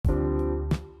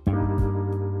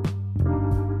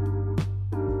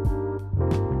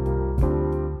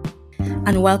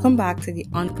and welcome back to the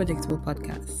Unpredictable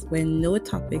Podcast, where no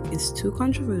topic is too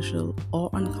controversial or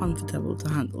uncomfortable to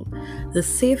handle. The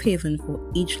safe haven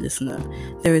for each listener.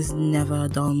 There is never a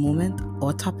dull moment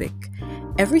or topic.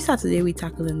 Every Saturday, we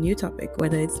tackle a new topic,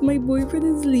 whether it's my boyfriend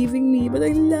is leaving me, but I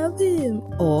love him,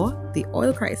 or the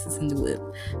oil crisis in the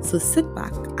world. So sit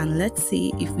back and let's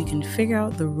see if we can figure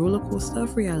out the roller coaster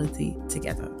of reality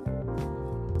together.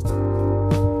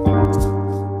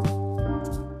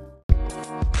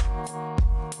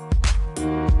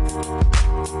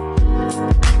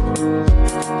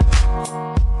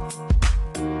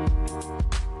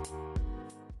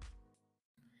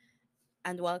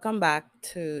 And welcome back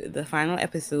to the final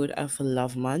episode of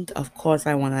Love Month. Of course,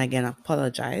 I want to again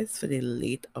apologize for the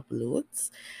late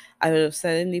uploads. I would have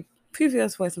said in the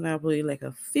previous voice when I uploaded like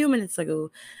a few minutes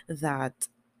ago that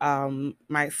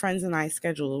my friends and I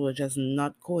schedule were just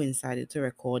not coincided to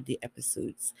record the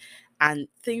episodes. And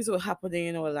things were happening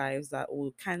in our lives that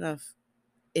will kind of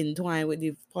entwine with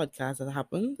the podcast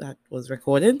that was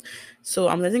recorded. So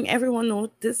I'm letting everyone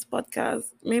know this podcast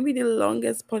may be the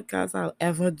longest podcast I'll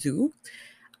ever do.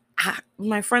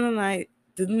 My friend and I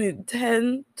didn't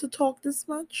intend to talk this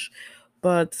much,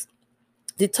 but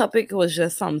the topic was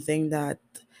just something that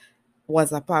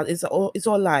was a part. It's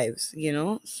all lives,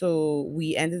 So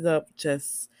we ended up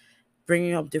just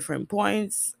bringing up different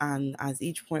points, and as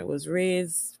each point was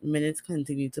raised, minutes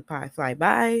continued to fly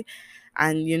by.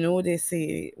 And they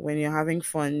say when you're having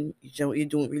fun, you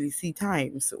don't really see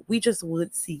time. So we just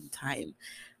would see time.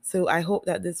 So I hope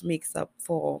that this makes up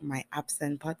for my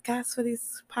absent podcast for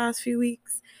these past few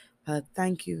weeks. But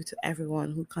thank you to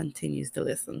everyone who continues to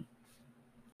listen.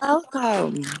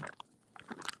 Welcome.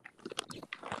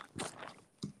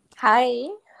 Hi,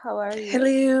 how are you?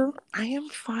 Hello. I am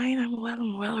fine. I'm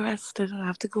well rested, and I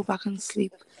have to go back and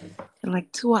sleep in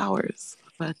like 2 hours.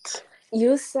 But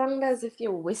You sound as if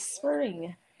you're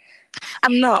whispering.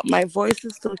 I'm not. My voice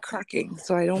is still cracking,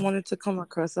 so I don't want it to come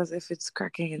across as if it's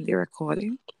cracking in the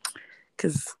recording,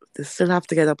 because they still have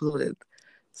to get uploaded.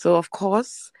 So, of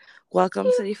course, welcome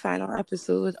to the final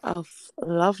episode of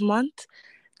Love Month,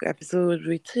 the episode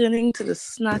returning to the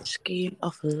snatch game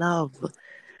of love.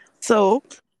 So,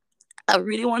 I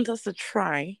really want us to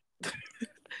try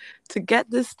to get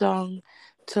this down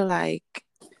to like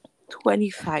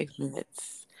 25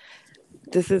 minutes.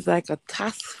 This is like a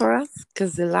task for us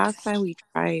because the last time we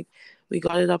tried, we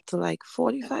got it up to like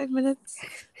 45 minutes.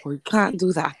 We can't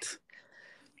do that.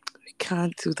 We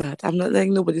can't do that. I'm not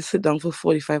letting nobody sit down for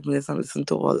 45 minutes and listen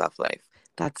to All Love Life.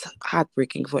 That's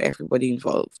heartbreaking for everybody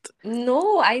involved.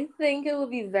 No, I think it will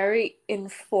be very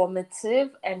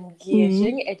informative,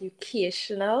 engaging,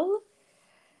 educational.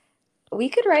 We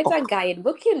could write a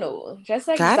guidebook, just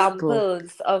Guidebook.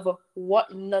 examples of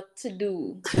what not to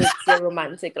do with your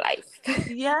romantic life.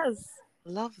 Yes.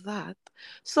 Love that.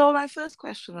 So my first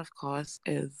question, of course,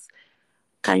 is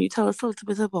can you tell us a little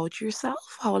bit about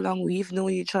yourself? How long we've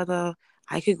known each other?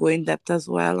 I could go in depth as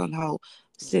well on how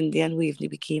Cindy and Waveney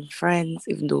became friends,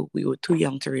 even though we were too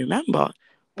young to remember.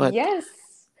 But, Yes,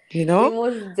 we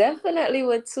most definitely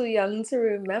were too young to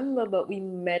remember, but we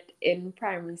met in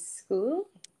primary school.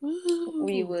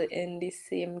 We were in the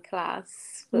same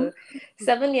class for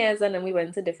 7 years, and then we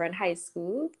went to different high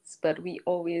schools, but we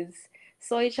always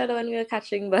saw each other when we were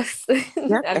catching bus. Yeah,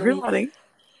 And every we morning.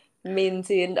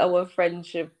 maintained our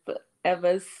friendship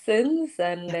ever since.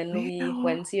 And Yeah, then we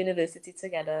went to university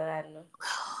together, and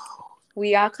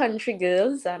we are country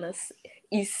girls, and as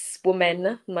East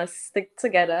women must stick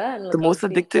together and the look out most for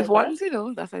each addictive other. ones,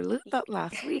 I learned that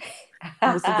last week.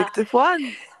 Most addictive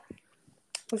ones.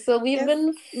 So we've Yes.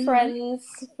 been friends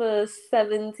for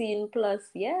 17 plus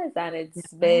years, and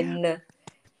it's Yeah. been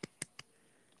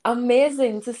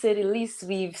amazing to say the least.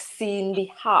 We've seen the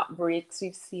heartbreaks,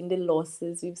 we've seen the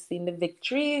losses, we've seen the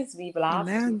victories, we've laughed,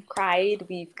 Amen. we've cried,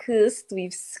 we've cursed,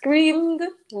 we've screamed,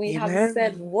 we have Amen.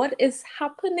 said, what is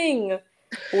happening?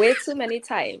 Way too many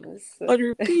times. On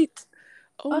repeat.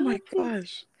 Oh On my repeat.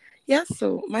 gosh. Yeah,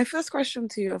 so my first question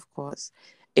to you, of course,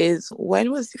 is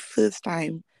when was the first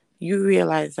time you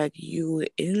realized that you were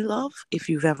in love, if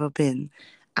you've ever been?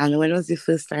 And when was the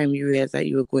first time you realized that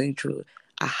you were going through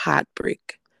a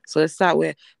heartbreak? So let's start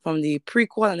from the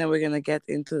prequel, and then we're going to get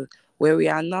into where we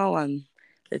are now, and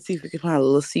let's see if we can find a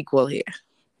little sequel here.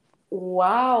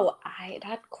 Wow,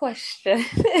 that question.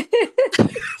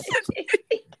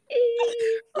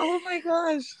 Oh my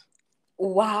gosh.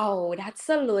 Wow, that's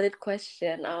a loaded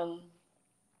question.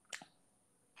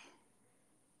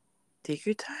 Take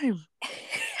your time.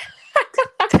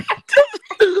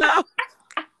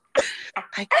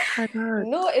 I cannot.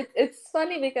 No, it's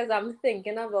funny because I'm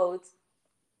thinking about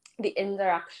the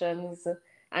interactions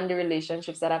and the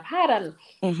relationships that I've had. And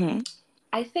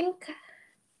I think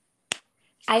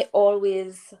I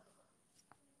always...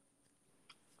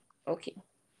 Okay.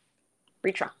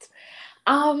 Retract.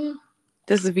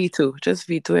 Just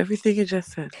veto everything you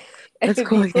just said. Let's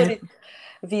go again.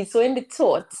 Veto in the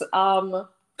thoughts.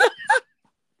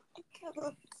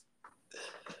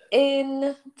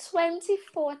 In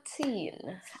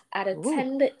 2014, at a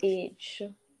tender age,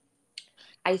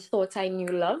 I thought I knew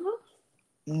love.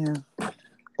 Yeah.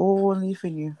 Only for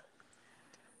you.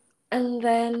 And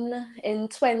then in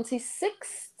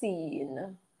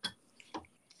 2016,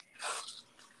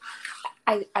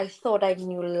 I thought I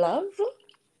knew love.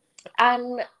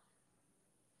 And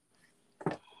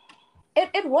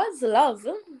it was love.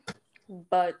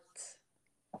 But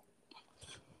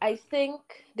I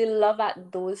think the love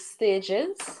at those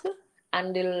stages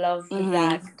and the love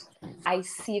that I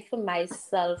see for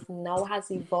myself now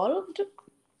has evolved.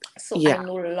 So I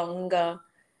no longer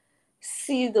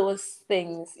see those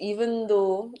things, even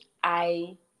though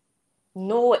I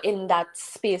know in that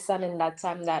space and in that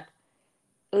time that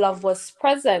love was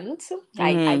present.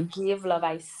 I gave love.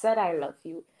 I said I love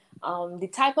you. The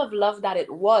type of love that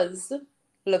it was,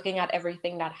 looking at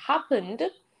everything that happened,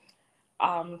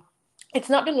 it's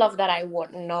not the love that I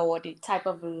want now, or the type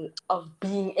of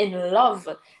being in love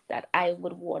that I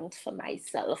would want for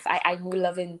myself. I knew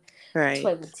love in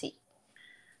 20.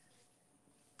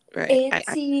 Right.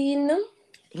 18.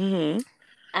 And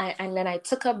then I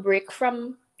took a break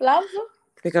from love.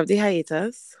 Pick up the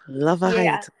hiatus. Love a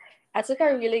hiatus. I took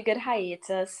a really good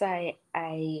hiatus. I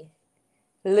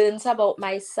learned about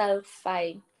myself.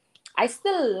 I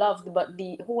still loved, but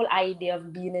the whole idea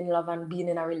of being in love and being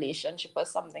in a relationship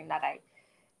was something that I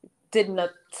did not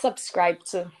subscribe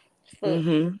to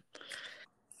for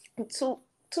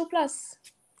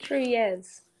 3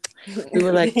 years. We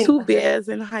were like 2 bears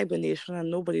in hibernation, and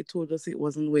nobody told us it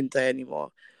wasn't winter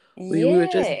anymore. We were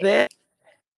just there,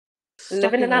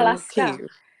 living in Alaska. Cave.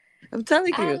 I'm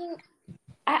telling you.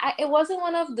 It wasn't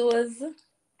one of those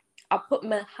I put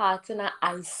my heart in an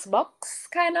icebox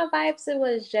kind of vibes. It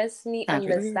was just me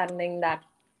understanding that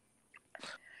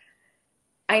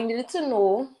I needed to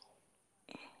know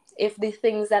if the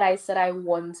things that I said I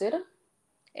wanted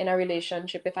in a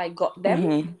relationship, if I got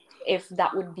them, if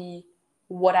that would be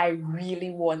what I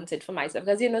really wanted for myself.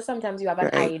 Because, sometimes you have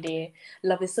an idea,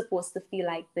 love is supposed to feel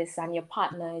like this, and your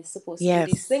partner is supposed to do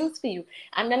these things for you.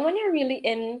 And then when you're really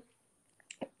in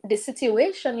the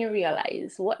situation, you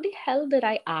realize, what the hell did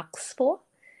I ask for?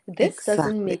 This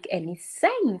doesn't make any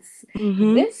sense.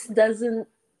 This doesn't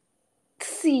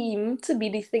seem to be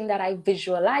the thing that I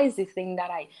visualized, the thing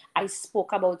that I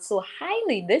spoke about so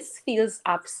highly. This feels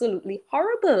absolutely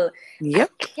horrible. I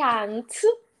can't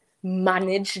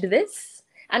manage this.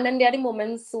 And then there are the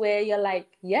moments where you're like,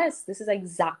 yes, this is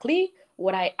exactly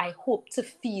what I hope to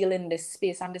feel in this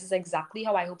space, and this is exactly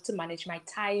how I hope to manage my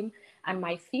time and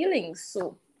my feelings.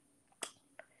 So,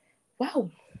 wow.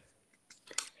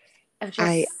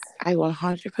 I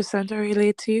 100%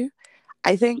 relate to you.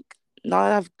 I think now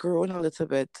that I've grown a little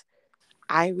bit,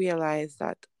 I realize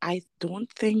that I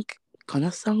don't think,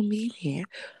 gonna sound mean here,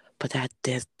 but I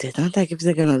did not think if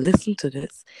they're gonna listen to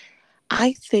this.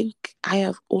 I think I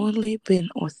have only been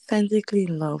authentically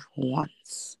in love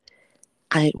once.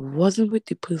 And it wasn't with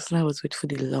the person I was with for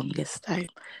the longest time,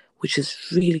 which is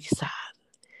really sad.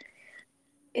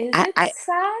 Is it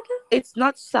sad? It's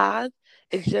not sad.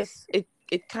 It's just, it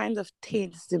kind of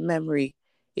taints the memory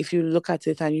if you look at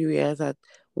it and you realize that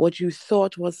what you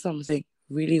thought was something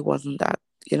really wasn't that.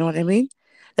 You know what I mean?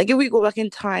 Like if we go back in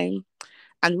time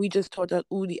and we just thought that,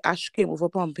 oh, the ash came over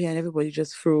Pompeii and everybody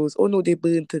just froze. Oh, no, they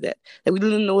burned to death. Like we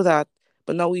didn't know that,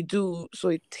 but now we do. So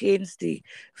it taints the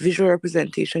visual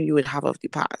representation you would have of the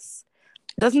past.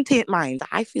 It doesn't taint mine.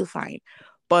 I feel fine.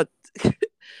 But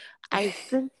I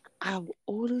think I've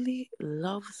only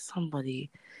loved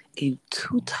somebody in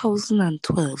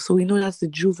 2012. So we know that's the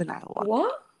juvenile one.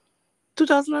 What?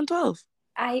 2012.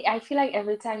 I feel like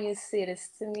every time you say this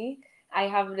to me, I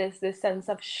have this sense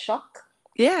of shock.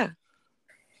 Yeah.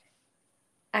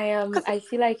 I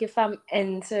feel like if I'm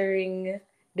entering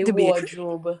the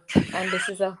wardrobe and this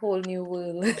is a whole new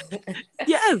world.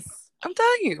 Yes, I'm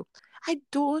telling you. I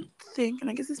don't think, and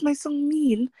I guess this might sound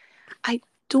mean, I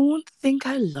don't think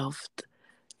I loved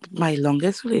my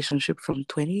longest relationship from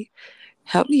 20.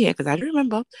 Help me here, because I don't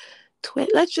remember.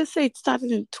 Let's just say it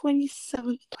started in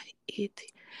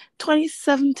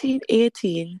 2017,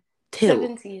 18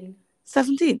 till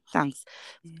 17. Thanks.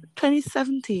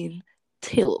 2017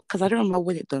 till, because I don't remember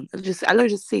when it done. I'll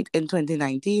just say it in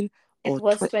 2019 It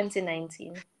was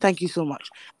 2019. Thank you so much.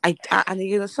 And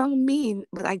it sound mean,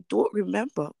 but I don't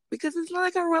remember because it's not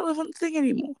like a relevant thing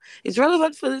anymore. It's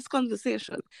relevant for this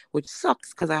conversation, which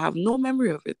sucks because I have no memory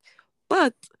of it.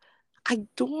 But I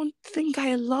don't think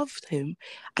I loved him.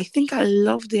 I think I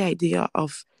loved the idea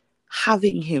of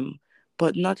having him,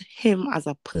 but not him as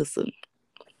a person.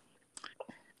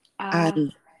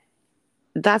 And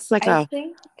that's like I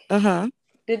think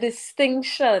the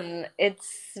distinction,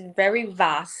 it's very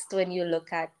vast when you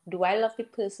look at, do I love the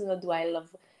person or do I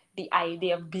love the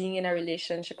idea of being in a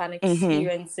relationship and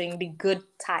experiencing the good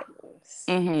times?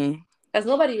 Because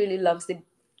nobody really loves the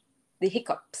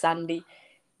hiccups and the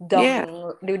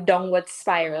downward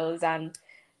spirals and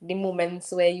the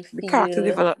moments where you feel the character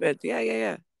development.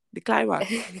 Yeah. The climax.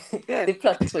 The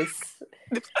plot twist.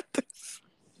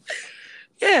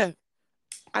 Yeah.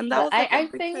 And that was like a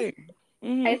big thing.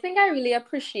 I think I really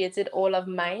appreciated all of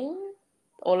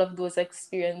those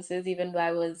experiences, even though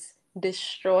I was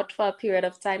distraught for a period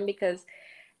of time, because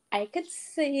I could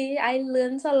say I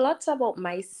learned a lot about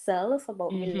myself,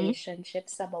 about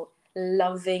relationships, about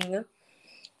loving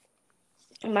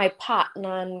my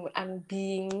partner and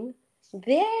being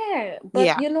there.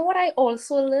 But you know what I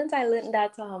also learned? I learned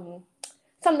that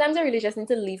sometimes you really just need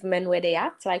to leave men where they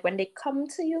are. Like when they come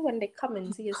to you, when they come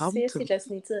into your space, you just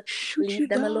need to leave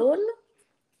them alone.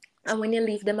 And when you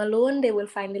leave them alone, they will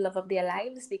find the love of their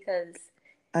lives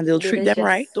and they'll treat them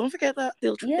right. Don't forget that.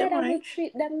 They'll treat them right. They will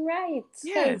treat them right.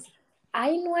 Because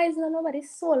I know it's not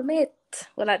nobody's soulmate.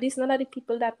 Well, at least none of the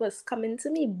people that was coming to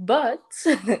me. But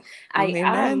I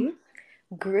am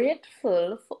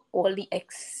grateful for all the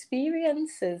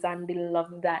experiences and the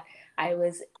love that I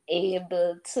was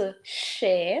able to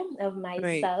share of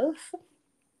myself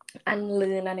and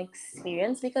learn and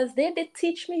experience, because they did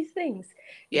teach me things.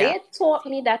 They taught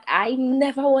me that I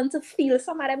never want to feel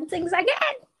some of them things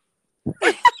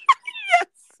again.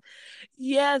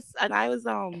 Yes. And I was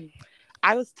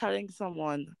telling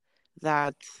someone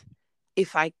that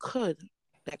if I could,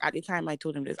 like at the time I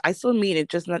told him this, I still mean it,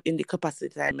 just not in the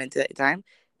capacity that I meant it at the time.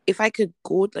 If I could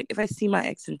go, like if I see my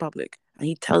ex in public and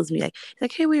he tells me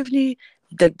like, hey, Waveney,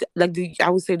 I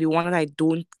would say the one that I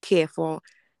don't care for,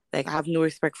 like I have no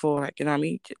respect for, like, you know what I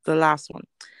mean? The last one.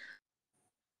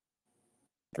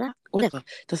 Whatever,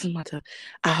 doesn't matter.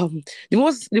 The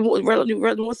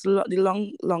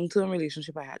long term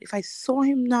relationship I had. If I saw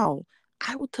him now,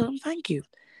 I would tell him thank you.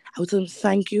 I would tell him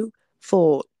thank you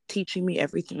for teaching me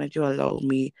everything that you allowed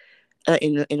me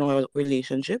in our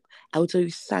relationship. I would tell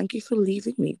you thank you for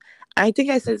leaving me. I think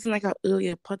I said this in like an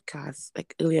earlier podcast,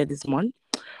 like earlier this month.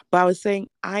 But I was saying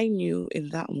I knew in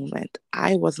that moment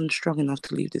I wasn't strong enough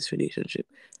to leave this relationship.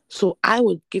 So I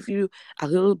would give you a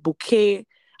little bouquet.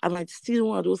 I might steal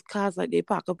one of those cards like they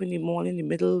pack up in the morning in the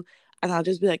middle. And I'll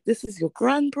just be like, this is your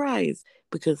grand prize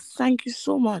because thank you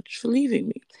so much for leaving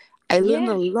me. I learned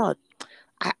a lot.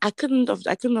 I couldn't have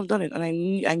done it. And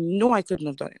I know I couldn't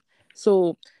have done it.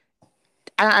 So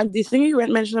and the thing you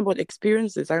mentioned about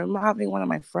experiences, I remember having one of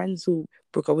my friends who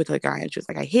broke up with a guy and she was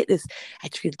like, I hate this. I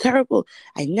feel terrible.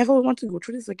 I never want to go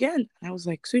through this again. And I was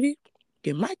like, sweetie,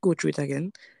 you might go through it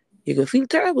again. You're going to feel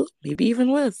terrible, maybe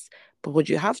even worse. But what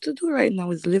you have to do right now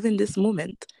is live in this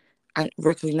moment and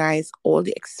recognize all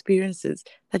the experiences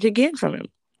that you gain from him.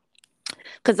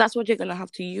 Because that's what you're going to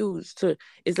have to use to,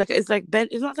 it's not like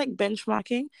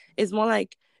benchmarking. It's more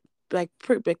like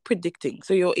predicting.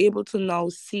 So you're able to now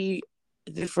see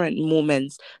different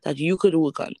moments that you could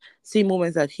work on, see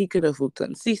moments that he could have worked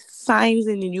on, see signs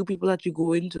in the new people that you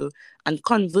go into and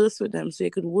converse with them so you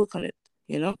could work on it,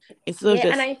 you know? Instead of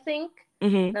just... And I think,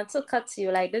 not to cut you,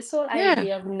 like this whole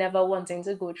idea of never wanting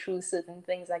to go through certain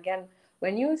things again,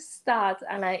 when you start,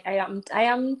 and I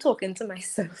am talking to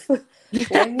myself,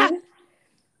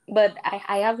 but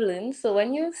I have learned, so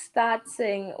when you start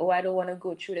saying, oh, I don't want to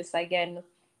go through this again,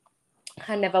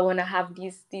 I never want to have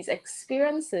these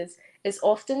experiences, is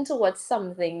often towards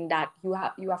something that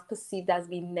you have perceived as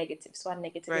being negative. So a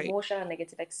negative emotion, a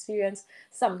negative experience,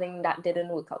 something that didn't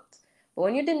work out. But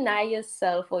when you deny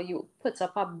yourself or you put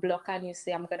up a block and you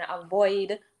say, I'm going to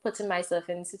avoid putting myself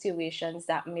in situations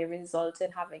that may result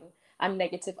in having a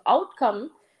negative outcome,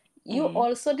 you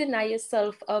also deny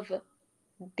yourself of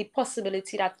the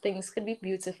possibility that things could be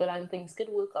beautiful and things could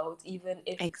work out, even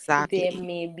if there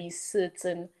may be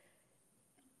certain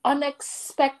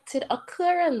unexpected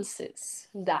occurrences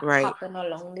that happen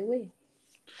along the way.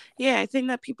 Yeah, I think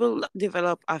that people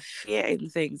develop a fear in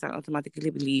things and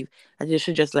automatically believe that you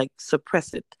should just like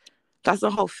suppress it. That's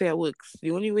not how fear works.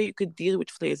 The only way you could deal with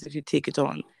fear is if you take it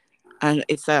on. And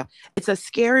it's a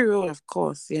scary road, of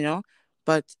course, you know,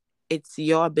 but it's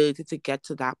your ability to get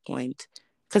to that point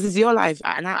Because it's your life.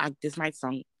 And this might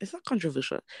sound, it's not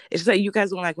controversial. It's just that you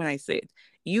guys don't like when I say it.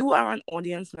 You are an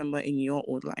audience member in your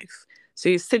own life. So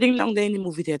you're sitting down there in the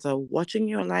movie theater watching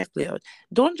your life play out.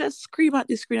 Don't just scream at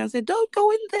the screen and say, don't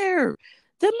go in there.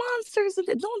 The monsters in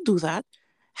there. Don't do that.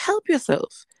 Help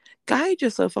yourself. Guide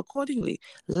yourself accordingly.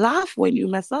 Laugh when you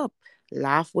mess up.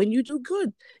 Laugh when you do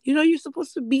good. You're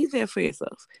supposed to be there for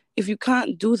yourself. If you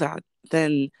can't do that,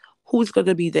 then who's going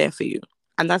to be there for you?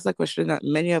 And that's a question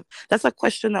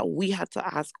that we had to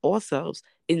ask ourselves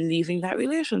in leaving that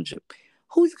relationship.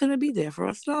 Who's going to be there for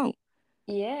us now?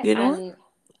 Yeah. And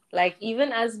like,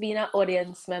 even as being an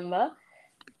audience member,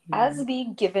 as be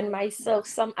giving myself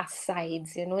some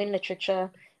asides, in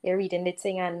literature, you're reading the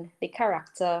thing and the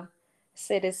character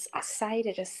say this aside,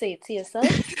 you just say it to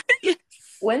yourself. Yes.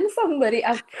 When somebody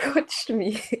approached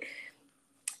me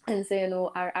and say,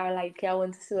 I like, I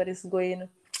want to see what is going,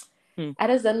 I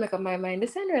just don't make up my mind.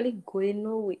 This ain't really going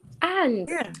nowhere. And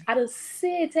I just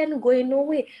say it ain't going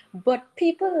nowhere. But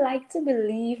people like to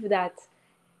believe that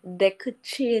they could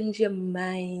change your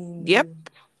mind. Yep.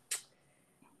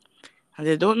 And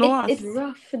they don't know us. It's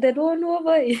rough. They don't know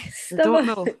about it. They don't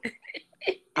know.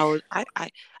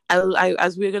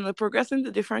 As we're gonna progress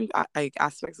into different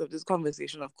aspects of this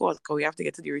conversation, of course, because we have to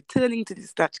get to the returning to the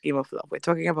Snatch Game of Love. We're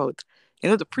talking about,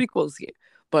 the prequels here.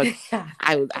 But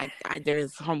there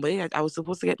is somebody that I was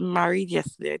supposed to get married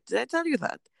yesterday. Did I tell you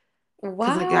that?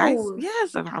 Wow. Guys,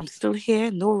 yes, and I'm still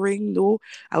here. No ring, no.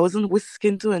 I wasn't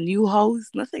whisking to a new house.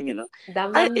 Nothing,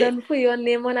 That man done put your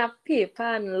name on a paper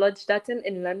and lodge that in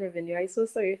Inland Revenue. I'm so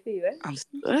sorry for you.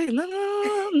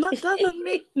 No, not that on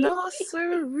me. No,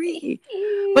 sorry.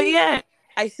 But yeah,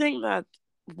 I think that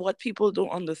what people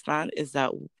don't understand is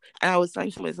that, and I was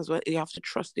saying to myself as well, you have to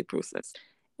trust the process.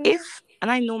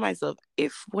 And I know myself,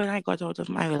 if when I got out of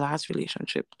my last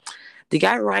relationship, the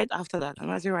guy right after that, and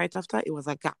as right after, it was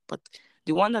a gap, but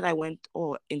the one that I went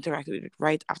or interacted with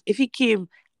right after, if he came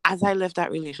as I left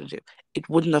that relationship, it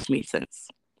wouldn't have made sense.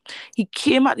 He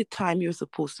came at the time you're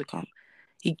supposed to come.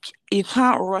 You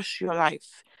can't rush your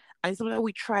life. And it's something that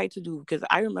we try to do, because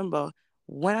I remember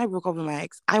when I broke up with my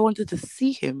ex, I wanted to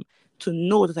see him to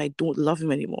know that I don't love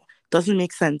him anymore. Doesn't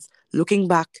make sense. Looking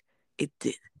back, it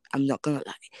did. I'm not going to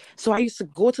lie. So I used to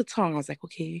go to Tongue. I was like,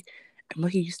 okay,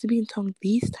 he used to be in Tongue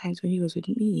these times when he was with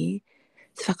me.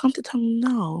 So if I come to Tongue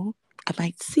now, I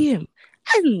might see him.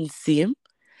 I didn't see him.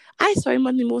 I saw him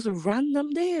on the most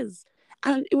random days.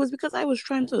 And it was because I was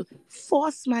trying to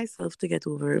force myself to get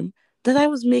over him that I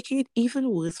was making it even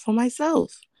worse for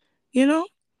myself. Instead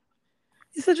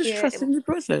of just trusting the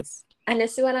process. And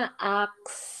if you want to ask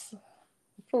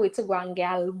for it to go and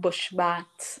get a bush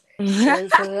bath,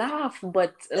 just laugh.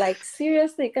 But like,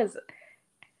 seriously, because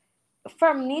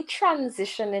for me,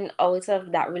 transitioning out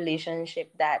of that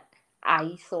relationship that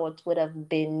I thought would have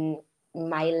been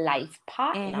my life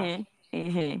partner,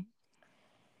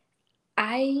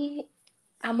 I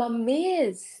am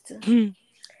amazed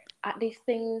at the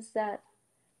things that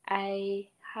I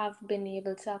have been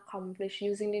able to accomplish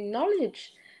using the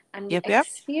knowledge and the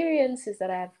experiences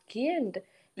that I've gained.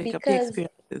 Because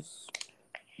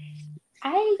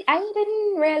I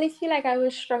didn't really feel like I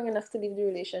was strong enough to leave the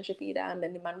relationship either, and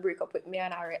then the man break up with me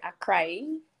and I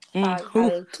crying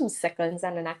for 2 seconds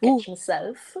and then I catch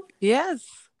myself. Yes,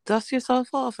 dust yourself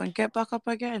off and get back up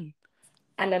again.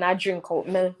 And then I drink out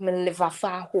my liver for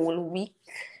a whole week.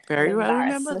 Very well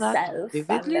remember that.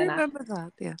 Vividly remember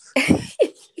that, yes.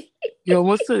 You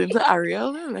almost turned into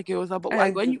Ariel, like it was about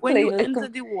when you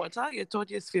entered the water, you thought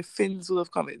your fins would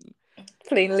have come in.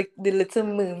 Playing like the Little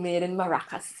Mermaid in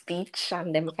Maracas speech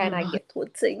and them kind of get to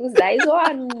things. That is what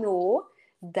I know.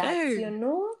 That,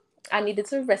 I needed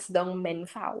to rest down men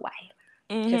for a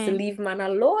while. Just leave man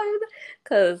alone.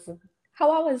 Because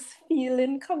how I was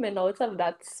feeling coming out of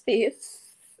that space,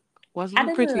 I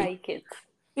didn't like it.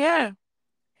 Yeah.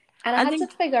 And I had to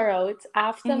figure out,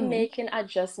 after making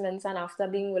adjustments and after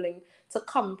being willing to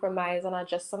compromise and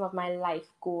adjust some of my life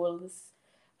goals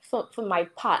for my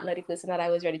partner, the person that I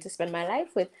was ready to spend my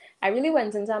life with, I really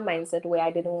went into a mindset where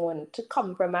I didn't want to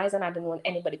compromise and I didn't want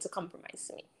anybody to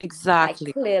compromise me. Exactly.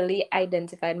 I clearly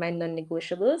identified my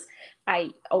non-negotiables. I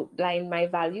outlined my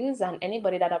values, and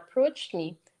anybody that approached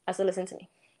me, I said, listen to me.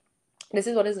 This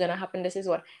is what is going to happen. This is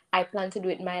what I plan to do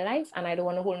in my life, and I don't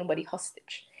want to hold nobody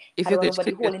hostage. If you could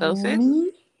nobody holding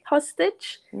me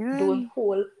hostage. Don't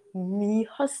hold me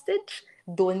hostage.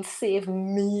 Don't save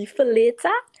me for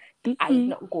later. I'm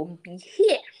not going to be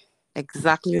here.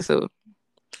 Exactly so.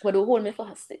 But don't hold me for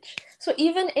hostage. So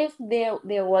even if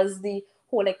there was the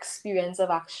whole experience of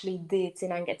actually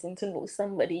dating and getting to know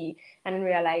somebody and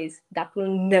realize that will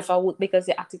never work because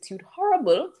your attitude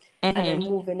horrible, and then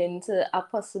moving into a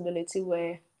possibility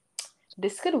where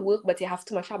this could work, but you have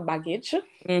too much baggage.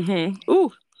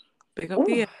 Ooh, pick up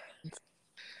the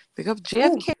pick up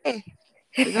JFK.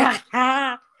 Pick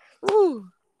up. Ooh.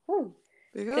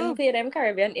 Couldn't pay them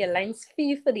Caribbean Airlines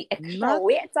fee for the extra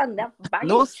weight on that baggage.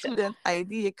 No student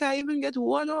ID. You can't even get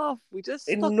one off. We just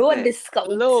stuck no there. discount.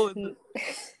 Load.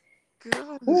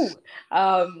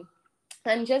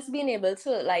 And just being able to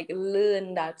like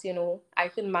learn that, you know, I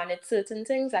can manage certain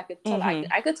things. I could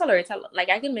tolerate a lot. Like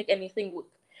I can make anything work.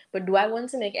 But do I want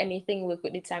to make anything work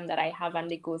with the time that I have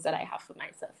and the goals that I have for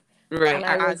myself? Right.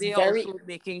 And are they also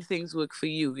making things work for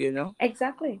you, you know?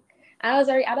 Exactly. I was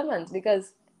very adamant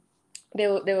because there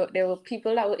were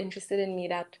people that were interested in me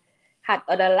that had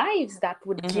other lives that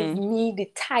would give me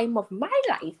the time of my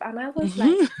life. And I was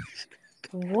like,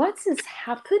 what is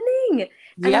happening?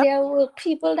 And there were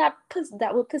people that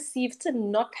were perceived to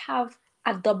not have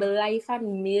a double life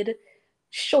and made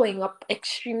showing up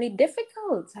extremely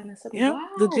difficult. And I said, wow.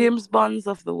 The James Bonds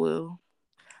of the world.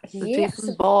 The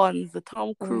Jason Bonds, the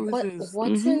Tom Cruises. What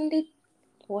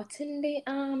in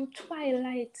the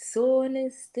Twilight Zone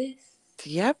is this?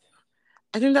 Yep.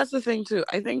 I think that's the thing too.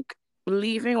 I think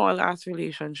leaving our last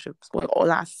relationships, or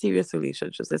last serious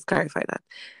relationships, let's clarify that.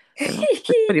 You know,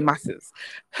 for the masses.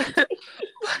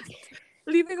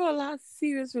 Leaving our last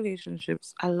serious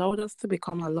relationships allowed us to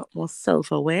become a lot more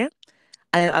self-aware.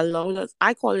 And it allowed us,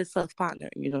 I call it self-partnering,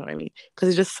 you know what I mean?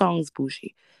 Because it just sounds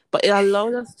bougie. But it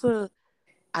allowed us to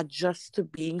adjust to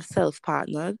being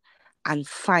self-partnered and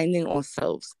finding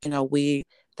ourselves in a way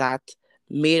that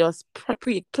made us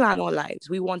plan our lives.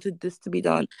 We wanted this to be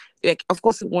done. Like, of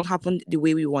course, it won't happen the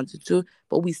way we wanted to,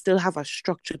 but we still have a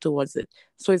structure towards it.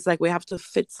 So it's like we have to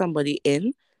fit somebody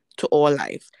in to our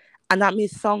life. And that may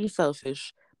sound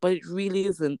selfish, but it really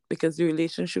isn't, because the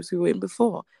relationships we were in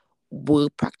before were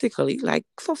practically, like,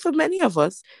 for many of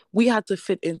us, we had to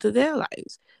fit into their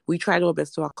lives. We tried our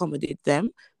best to accommodate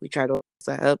them. We tried our best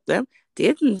to help them. They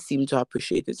didn't seem to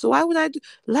appreciate it. So why would I do?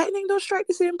 Lightning don't strike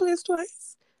the same place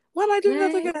twice. Why am I doing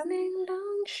that again?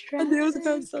 And they was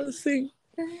going to sing.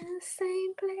 The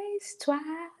same place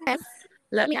twice.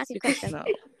 Let me ask you a question now.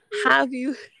 Have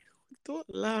you...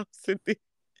 Don't laugh, Cindy.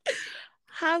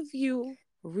 Have you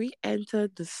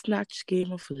re-entered the Snatch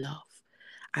game of love?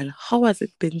 And how has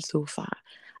it been so far?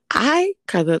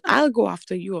 I'll go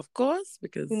after you, of course,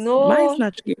 because my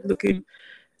Snatch game looking...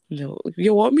 No.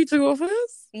 You want me to go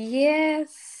first?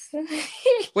 Yes.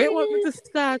 Where you want me to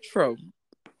start from?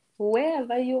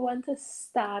 Wherever you want to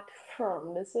start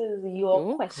from. This is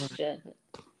your question.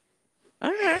 God.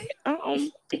 All right.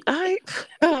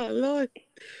 Oh, Lord.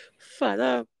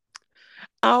 Father.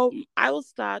 I will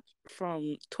start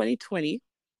from 2020,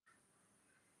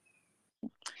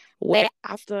 where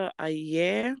after a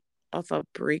year of a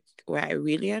break, where I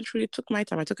really and truly took my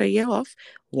time, I took a year off,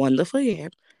 wonderful year,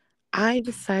 I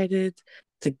decided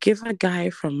to give a guy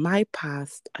from my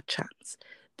past a chance.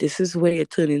 This is where you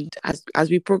turn into, as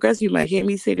we progress, you might hear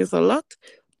me say this a lot,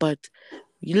 but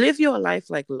you live your life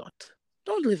like Lot.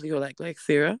 Don't live your life like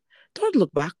Sarah. Don't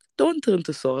look back. Don't turn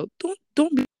to Saul.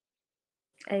 Don't be...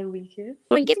 I will hear.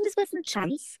 When giving this person a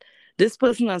chance, this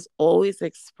person has always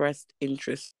expressed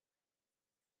interest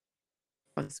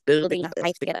in us building that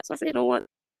life together. So I said, you know what?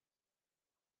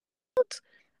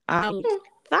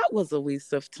 That was a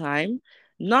waste of time.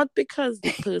 Not because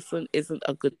the person isn't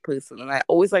a good person. And I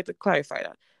always like to clarify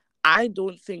that. I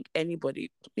don't think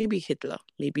anybody, maybe Hitler,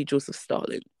 maybe Joseph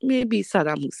Stalin, maybe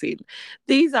Saddam Hussein,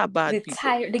 these are bad people.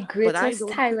 The greatest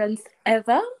tyrants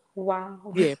ever?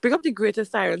 Wow. Yeah, pick up the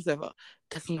greatest tyrants ever.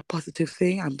 That's not a positive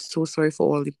thing. I'm so sorry for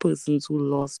all the persons who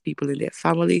lost people in their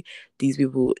family. These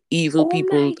people, evil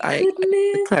people.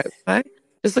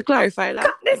 Just to clarify that.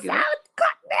 Cut this out! Cut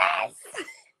this!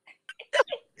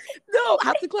 No, I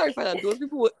have to clarify that those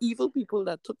people were evil people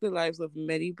that took the lives of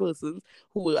many persons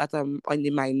who were in the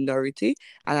minority,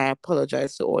 and I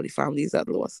apologize to all the families that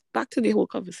lost. Back to the whole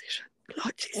conversation.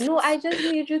 Lord Jesus. No, I just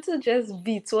need you to just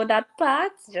veto that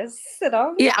part. Just sit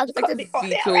down. Yeah, I'll just like to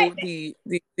veto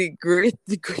the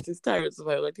greatest tyrants of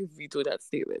my life. To veto that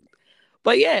statement.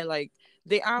 But yeah, like,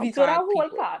 they are veto that whole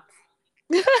people. part.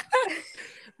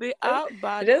 They are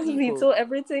bad just people. Veto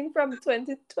everything from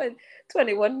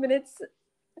 21 minutes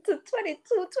to 22.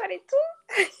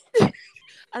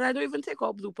 And I don't even take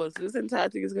out bloopers. This entire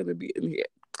thing is gonna be in here.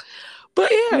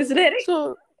 But yeah,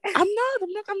 so I'm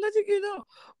not taking it out.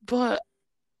 But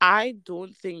I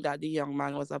don't think that the young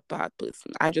man was a bad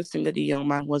person. I just think that the young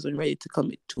man wasn't ready to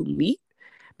commit to me,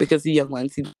 because the young man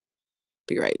seemed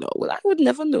happy right now. Well, I would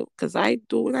never know because I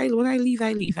do when I leave,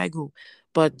 I go.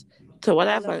 But to what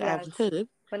I love I've that. heard,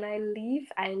 When I leave,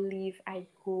 I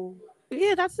go.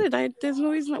 yeah, that's it. There's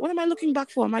no reason. What am I looking back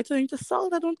for? Am I turning to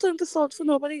salt? I don't turn to salt for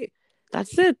nobody.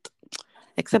 That's it.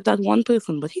 Except that one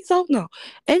person, but he's out now.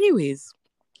 Anyways,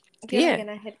 You're not yeah.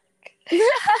 gonna hit.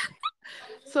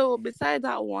 So beside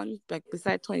that one, like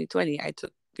beside 2020, I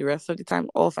took the rest of the time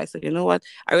off. I said, you know what?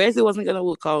 I realized it wasn't gonna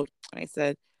work out. I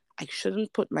said, I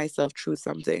shouldn't put myself through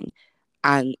something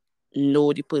and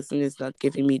know the person is not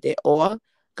giving me their all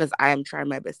because I am trying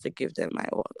my best to give them my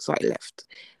all. So I left.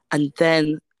 And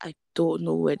then I don't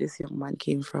know where this young man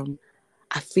came from.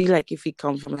 I feel like if he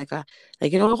come from like I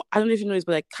don't know if you know this,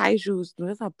 but like kaijus, no,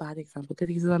 that's a bad example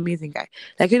because he's an amazing guy.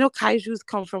 Like kaijus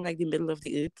come from like the middle of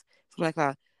the earth, from like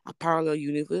a parallel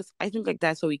universe. I think like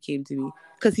that's how he came to me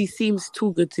because he seems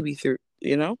too good to be true.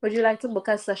 Would you like to book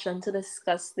a session to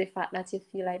discuss the fact that you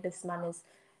feel like this man is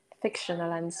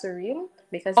fictional and surreal?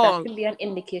 Because that Oh, could be an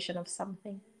indication of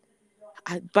something.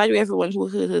 by the way, everyone who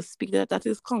heard her speak, that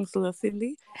is Counselor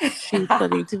Cindy. She's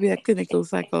studying to be a clinical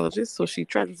psychologist, so she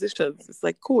transitions. It's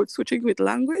like code switching with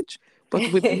language, but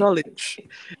with knowledge.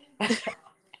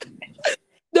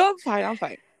 No, I'm fine. I'm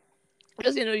fine.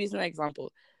 Just using an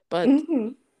example. But Mm-hmm.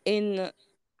 in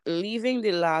leaving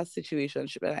the last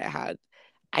situationship that I had,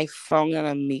 I found an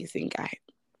amazing guy,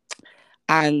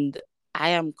 and I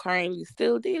am currently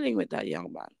still dealing with that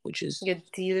young man, which is You're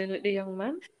dealing with the young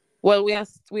man? well, we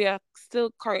are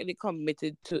still currently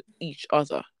committed to each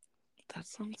other. That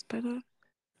sounds better.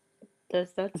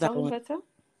 Does that That sound one. better?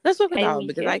 Let's work it I out am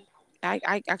because here.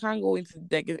 I can't go into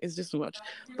the it's just too much.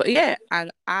 But yeah,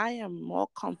 and I am more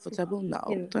comfortable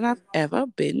now than I've ever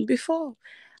been before.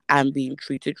 I'm being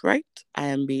treated right. I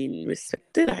am being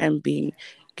respected. I am being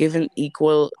given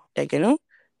equal,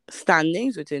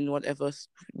 standings within whatever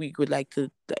we would like to,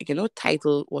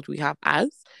 title what we have as.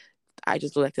 I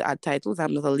just don't like to add titles.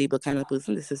 I'm not a label kind of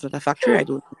person. This is not a factory. I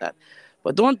don't do that.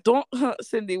 But don't,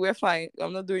 Cindy, we're fine.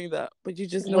 I'm not doing that. But you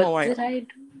just know how What I did am. I do?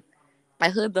 I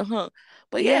heard the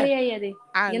but Yeah, yeah, yeah, yeah. The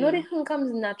and hum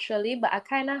comes naturally, but I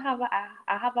kind of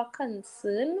I have a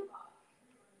concern.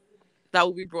 that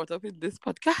will be brought up in this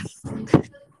podcast.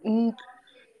 Mm,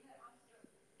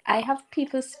 I have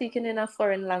people speaking in a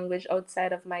foreign language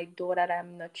outside of my door that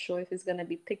I'm not sure if it's gonna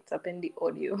be picked up in the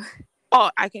audio. Oh,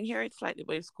 I can hear it slightly,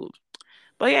 but it's cool.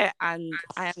 But yeah, and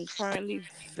I am currently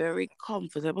very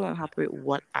comfortable and happy with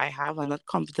what I have. I'm not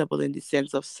comfortable in the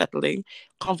sense of settling,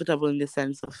 comfortable in the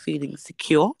sense of feeling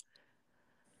secure.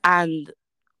 And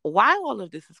while all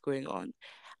of this is going on,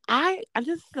 and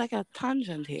this is like a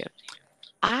tangent here.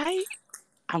 I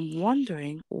I'm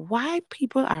wondering why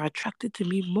people are attracted to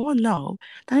me more now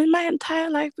than in my entire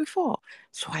life before.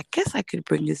 So I guess I could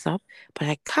bring this up, but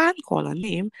I can't call a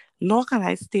name, nor can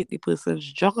I state the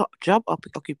person's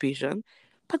occupation.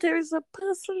 But there is a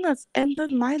person that's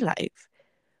entered my life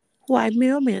who I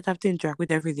may or may not have to interact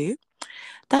with every day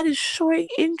that is showing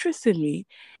interest in me,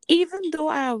 even though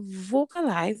I have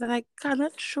vocalized that I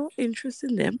cannot show interest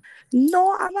in them,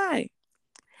 nor am I.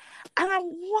 And I'm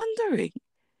wondering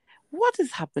what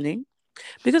is happening.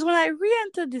 Because when I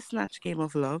re-entered this snatch game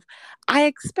of love, I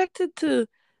expected to,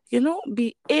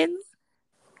 be in,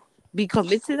 be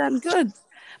committed and good.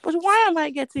 But why am I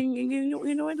getting,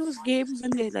 in those games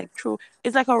when they like throw,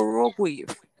 it's like a rogue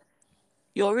wave.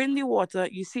 You're in the water,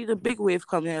 you see the big wave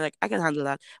coming, you're like, I can handle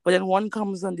that. But then one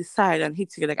comes on the side and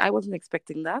hits you, like, I wasn't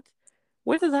expecting that.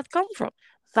 Where did that come from?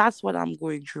 That's what I'm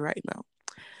going through right now.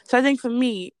 So I think for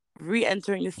me,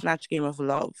 re-entering the snatch game of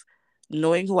love,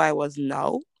 knowing who I was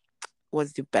now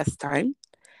was the best time.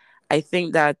 I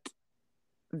think that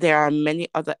there are many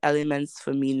other elements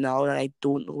for me now that I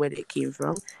don't know where they came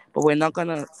from, but we're not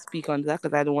gonna speak on that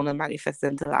because I don't want to manifest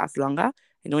them to last longer.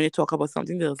 When you talk about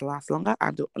something that does last longer,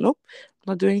 I don't. Nope,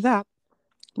 not doing that.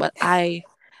 But I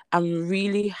am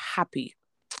really happy.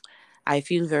 I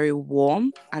feel very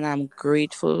warm, and I'm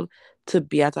grateful to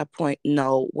be at a point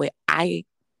now where I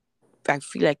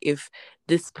feel like if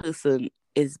this person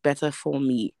is better for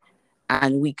me,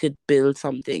 and we could build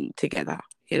something together.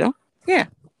 Yeah.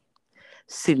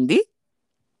 Cindy,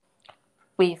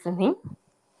 Waving.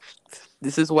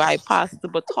 this is where I pass the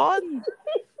baton.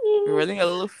 We're running a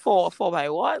little four by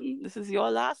one. This is your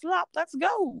last lap. Let's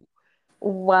go.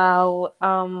 Wow.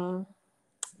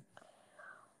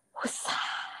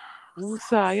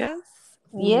 Woosah, yes.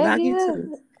 Yeah, yeah. Nagita.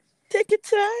 Take your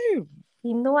time.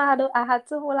 I had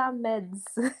to hold our meds.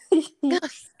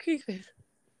 Yes, keep it.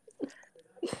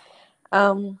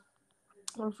 um,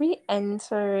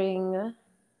 re-entering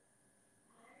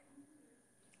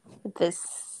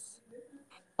this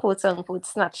quote unquote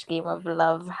snatch game of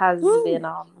love has Woo. been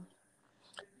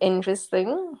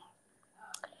interesting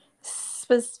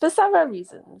for several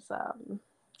reasons.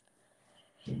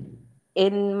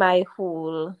 In my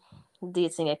whole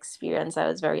dating experience, I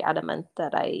was very adamant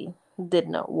that I did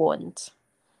not want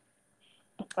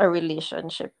a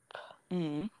relationship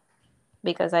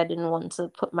because I didn't want to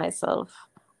put myself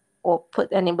or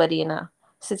put anybody in a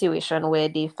situation where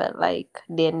they felt like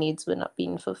their needs were not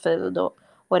being fulfilled, or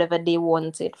whatever they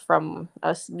wanted from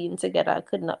us being together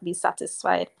could not be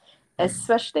satisfied,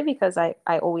 especially because I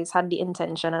always had the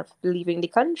intention of leaving the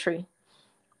country.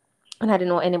 And I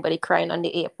didn't want anybody crying on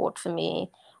the airport for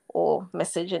me or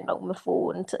messaging on my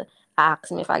phone to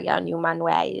ask me if I got a new man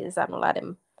where is and all of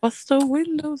them. What's the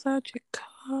windows out your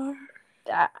car?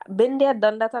 Been there,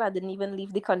 done that, and I didn't even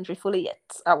leave the country fully yet.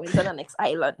 I went to the next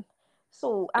island.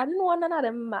 So I didn't want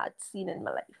another mad scene in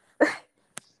my life.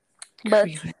 But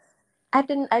I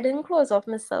didn't close off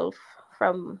myself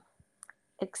from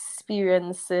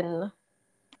experiencing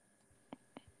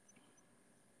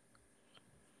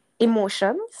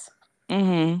emotions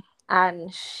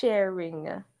and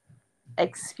sharing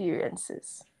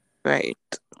experiences. Right.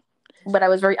 But I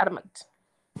was very adamant.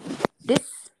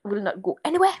 This will not go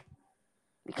anywhere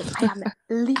because I am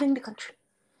leaving the country.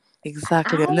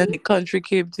 Exactly. And then the country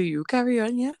came to you. Carry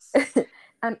on, yes.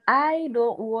 And I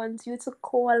don't want you to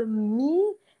call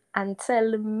me and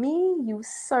tell me you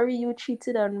sorry you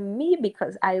cheated on me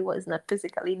because I was not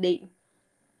physically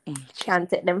there. Can't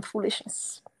take them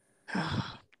foolishness.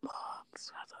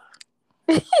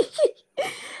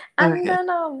 And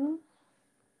then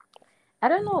I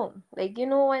don't know, like, you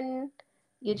know, when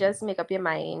you just make up your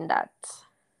mind that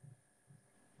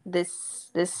this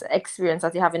experience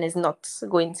that you're having is not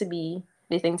going to be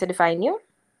the thing to define you.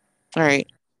 Right.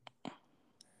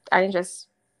 And you just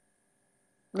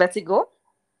let it go.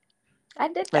 I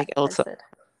did that. Like Elsa. I said,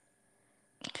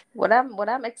 what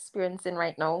I'm experiencing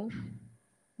right now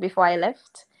before I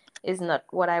left is not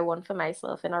what I want for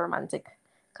myself in a romantic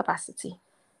capacity.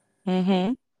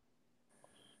 And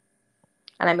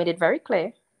I made it very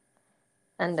clear.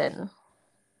 And then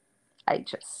I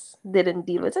just didn't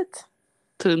deal with it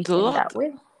in that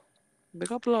way.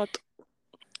 Big up lot.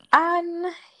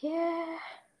 And yeah,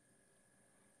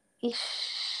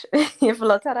 ish. If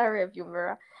lot had a review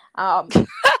mirror. No.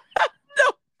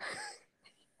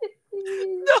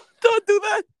 No, don't do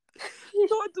that.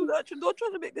 Don't do that. Don't try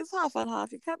to make this half and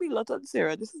half. You can't be Lot and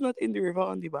Sarah. This is not in the river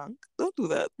on the bank. Don't do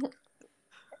that.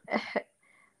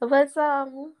 But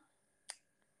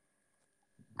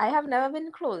I have never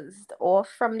been closed off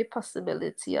from the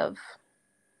possibility of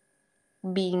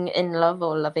being in love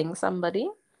or loving somebody.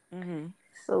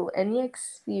 So any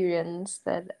experience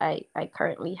that I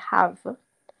currently have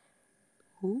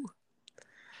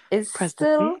is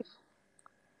still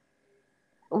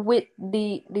with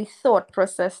the thought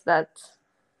process that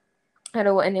I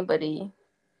don't want anybody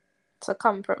to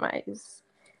compromise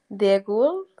their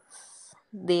goals,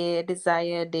 their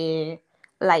desire, their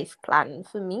life plan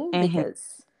for me,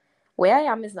 because where I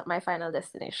am is not my final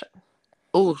destination.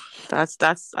 Oh, that's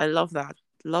I love that.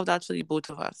 Love that for the both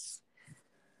of us.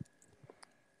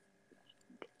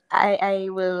 I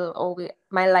will always,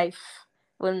 my life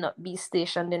will not be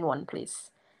stationed in one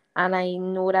place. And I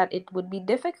know that it would be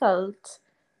difficult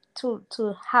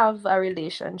to have a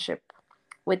relationship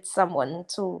with someone,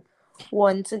 to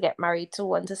want to get married, to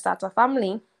want to start a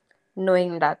family,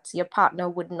 knowing that your partner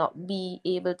would not be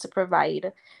able to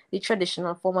provide the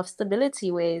traditional form of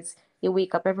stability, whereas you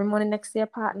wake up every morning next to your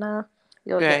partner,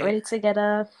 you'll get ready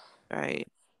together,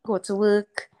 go to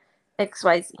work,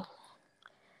 XYZ.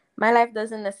 My life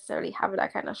doesn't necessarily have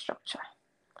that kind of structure.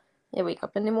 You wake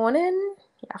up in the morning,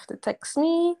 you have to text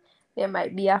me. There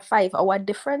might be a 5-hour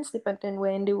difference depending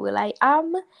where in the world I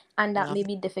am, and that may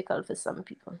be difficult for some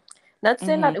people. Not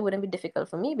saying that it wouldn't be difficult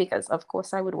for me, because of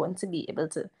course I would want to be able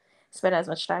to spend as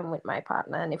much time with my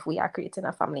partner, and if we are creating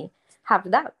a family, have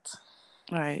that.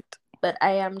 Right. But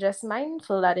I am just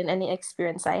mindful that in any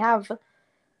experience I have,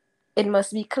 it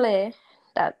must be clear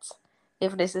that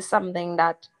if this is something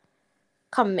that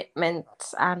commitment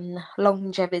and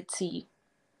longevity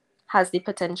has the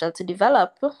potential to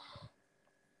develop,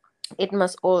 it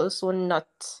must also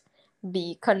not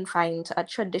be confined to a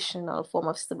traditional form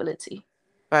of stability.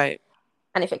 Right.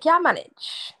 And if you can't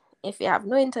manage, if you have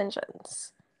no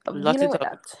intentions of dealing with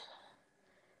that,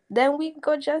 then we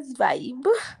go just vibe.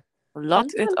 Lot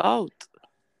it out.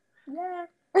 Yeah.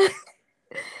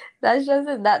 That's just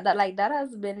it. That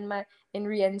has been my, in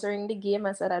re-entering the game,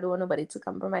 I said I don't want nobody to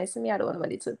compromise me. I don't want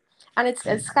nobody to, and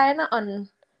it's kind of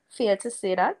unfair to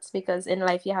say that, because in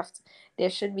life there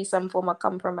should be some form of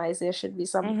compromise. There should be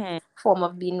some form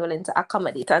of being willing to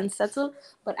accommodate and settle.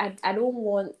 But I don't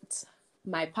want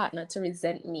my partner to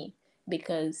resent me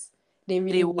because they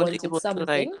really wanted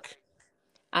something,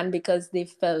 and because they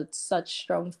felt such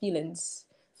strong feelings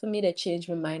for me, they changed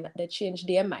my mind. They changed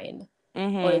their mind,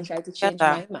 or they tried to change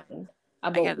my mind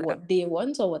about what they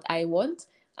want or what I want,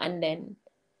 and then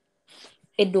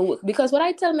it don't work. Because what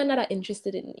I tell men that are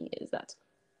interested in me is that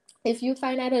if you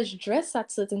find out as dress a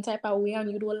certain type of way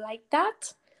and you don't like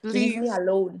that, leave me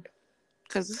alone.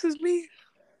 Because this is me.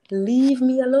 Leave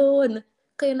me alone.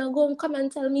 Because you're not going to come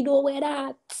and tell me don't wear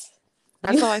that.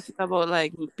 That's how I think about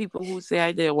like people who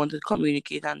say they want to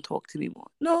communicate and talk to me more.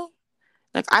 No.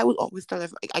 Like I would always tell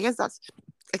everyone, I guess that's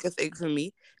like a thing for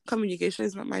me. Communication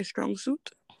is not my strong suit.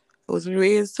 I wasn't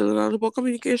raised to learn about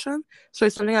communication. So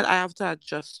it's something that I have to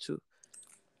adjust to.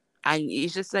 And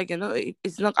it's just like,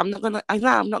 it's not, I'm not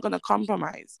gonna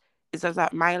compromise. It's just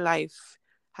that my life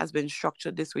has been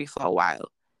structured this way for a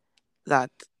while. That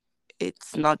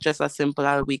it's not just as simple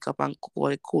I'll wake up and call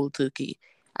it cold turkey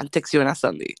and text you on a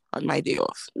Sunday on my day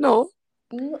off. No.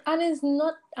 And it's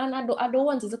not, and I don't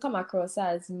want it to come across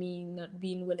as me not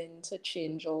being willing to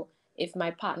change, or if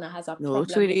my partner has a problem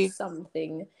with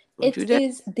something.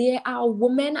 There are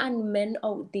women and men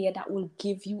out there that will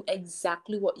give you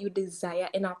exactly what you desire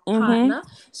in a partner.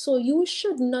 So you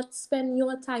should not spend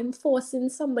your time forcing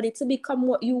somebody to become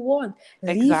what you want.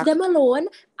 Leave them alone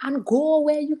and go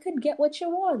where you can get what you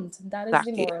want. That is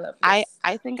the moral of this.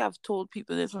 I think I've told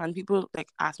people this, and people like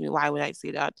ask me why would I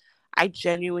say that. I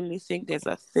genuinely think there's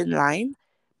a thin line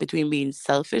between being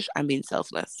selfish and being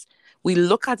selfless. We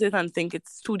look at it and think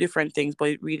it's two different things, but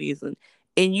it really isn't.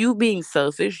 In you being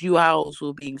selfish, you are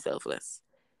also being selfless,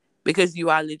 because you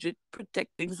are legit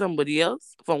protecting somebody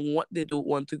else from what they don't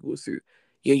want to go through.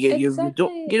 You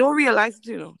don't realize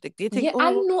it, like they think,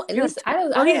 I know. Listen, I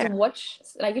don't watch,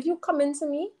 like, if you come into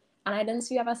me and I don't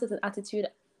see you have a certain attitude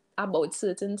about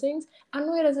certain things, I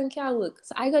know it doesn't care work.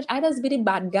 So I just be the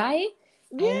bad guy.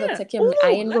 I ain't gonna take your, I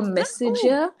ain't gonna message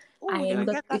you. I ain't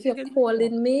gonna, if you're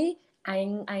calling me, I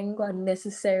ain't gonna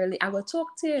necessarily, I will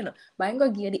talk to you, but I ain't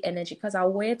gonna give you the energy, because I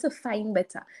want to find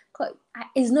better. Cause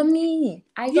it's not me.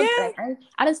 I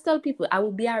just tell people I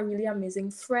will be a really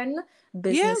amazing friend,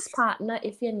 business partner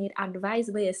if you need advice.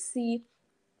 But you see,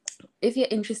 if you're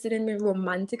interested in me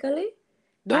romantically,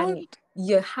 and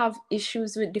you have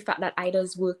issues with the fact that I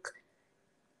does work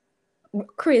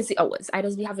crazy hours, I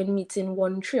just be having meeting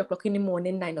 3 o'clock in the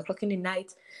morning, 9 o'clock in the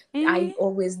night. I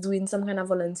always doing some kind of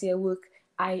volunteer work.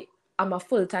 I'm a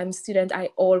full-time student. I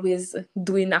always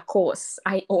doing a course.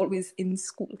 I always in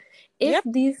school. If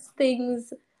these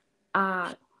things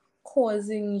are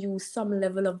causing you some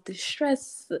level of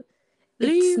distress,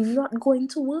 it's not going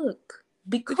to work,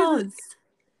 because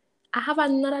I have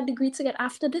another degree to get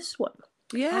after this one.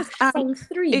 Yes, from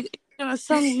 3. It's gonna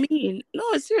sound mean. No,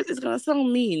 it's serious. It's gonna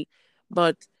sound mean,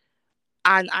 but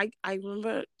I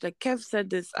remember, like, Kev said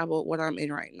this about what I'm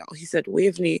in right now. He said,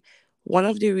 Waveney, one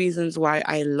of the reasons why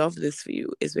I love this for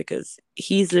you is because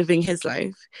he's living his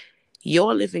life,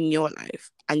 you're living your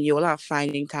life, and you all are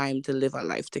finding time to live a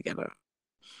life together.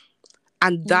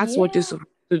 And that's what you're supposed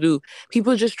to do.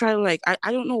 People just try to, like,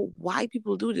 I don't know why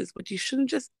people do this, but you shouldn't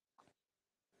just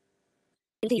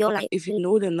into your life if you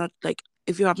know they're not, like,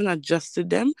 if you haven't adjusted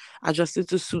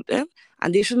to suit them,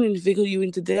 and they shouldn't invigorate you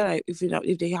into their life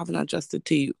if they haven't adjusted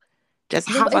to you. Just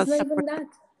no, but it's not even that.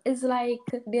 It's like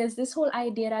there's this whole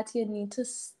idea that you need to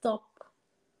stop,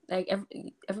 like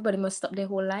everybody must stop their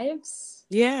whole lives.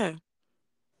 Yeah.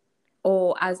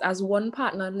 Or as one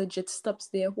partner legit stops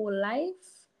their whole life,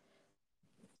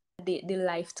 the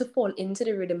life to fall into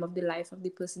the rhythm of the life of the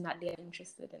person that they are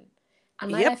interested in.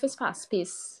 And my life is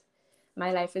fast-paced.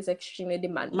 My life is extremely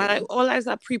demanding. All lives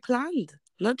are pre-planned,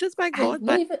 not just by God,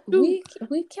 but we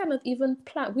cannot even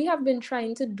plan. We have been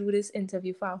trying to do this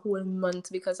interview for a whole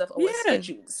month because of our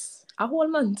schedules. A whole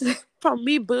month. From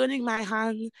me burning my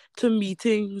hand to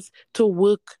meetings to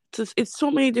work to, it's so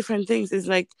many different things. It's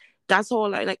like, that's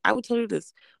all I would tell you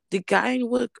this. The guy in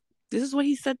work, this is what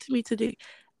he said to me today.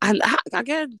 And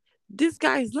again, this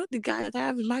guy is not the guy that I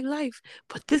have in my life,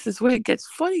 but this is where it gets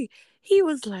funny. He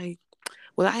was like,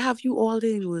 well, I have you all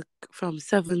day in work from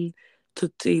 7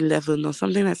 to 11 or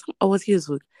something like that. Hours his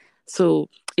work. So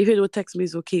if you don't text me,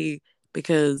 it's okay,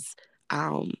 because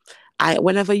I'll make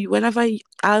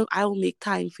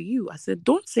time for you. I said,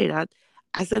 don't say that.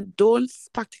 I said, don't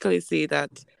practically say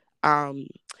that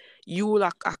you will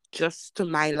adjust to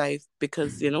my life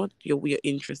because you're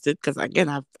interested. Because again,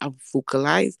 I've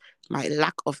vocalized my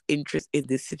lack of interest in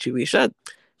this situation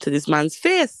to this man's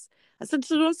face. I said,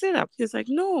 so don't say that. He's like,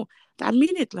 no, I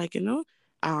mean it. Like,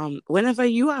 whenever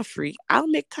you are free, I'll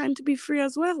make time to be free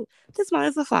as well. This man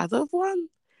is a father of one.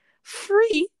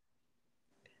 Free?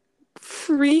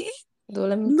 Don't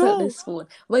let me put this phone.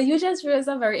 Well, you just raised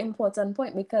a very important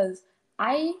point, because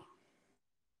I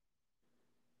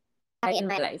in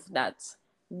my life that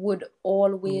would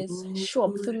always show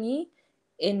up for me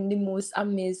in the most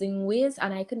amazing ways,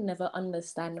 and I could never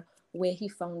understand where he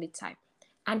found the time.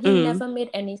 And he never made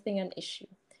anything an issue.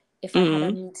 If I had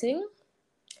a meeting,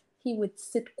 he would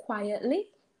sit quietly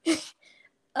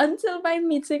until my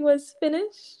meeting was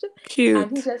finished. Cute.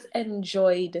 And he just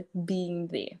enjoyed being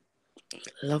there.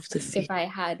 Love to see. If I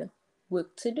had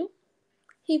work to do,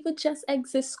 he would just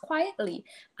exist quietly.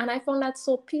 And I found that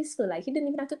so peaceful. Like, he didn't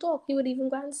even have to talk. He would even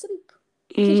go and sleep.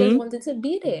 He just wanted to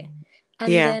be there.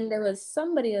 And then there was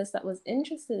somebody else that was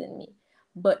interested in me,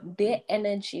 but their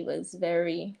energy was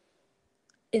very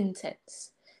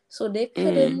intense. So they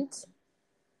couldn't,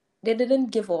 they didn't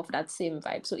give off that same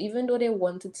vibe. So even though they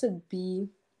wanted to be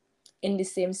in the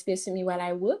same space with me while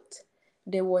I worked,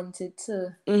 they wanted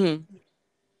to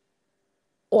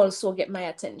also get my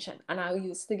attention. And I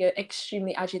used to get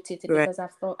extremely agitated because I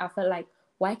felt like,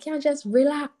 why can't I just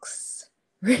relax?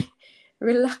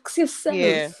 Relax yourself.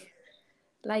 Yeah.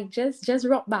 Like, just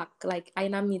rock back. Like, I'm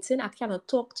in a meeting, I cannot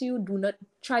talk to you. Do not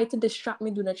try to distract me.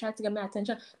 Do not try to get my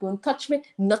attention. Don't touch me.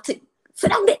 Nothing.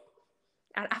 Sit down there.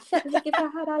 And I felt like if I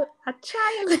had a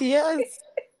child. Yes.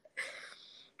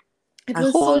 It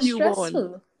was so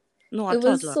stressful. No, it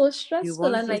was so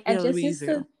stressful. And like,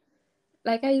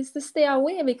 I used to stay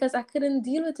away because I couldn't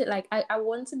deal with it. Like, I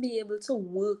want to be able to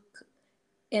work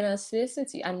in a space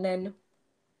with you. And then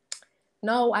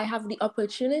now I have the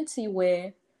opportunity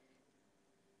where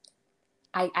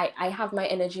I have my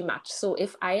energy matched. So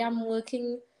if I am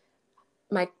working,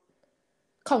 my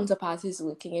counterpart is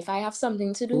working. If I have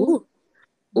something to do,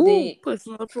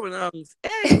 personal pronouns.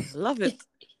 Hey, love it.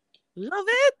 Love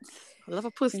it. I love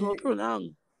a personal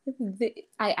pronoun.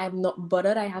 I'm not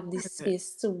bothered. I have this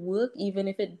space to work, even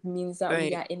if it means that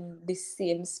we are in the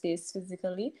same space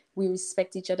physically. We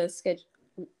respect each other's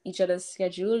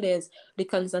schedule. There's the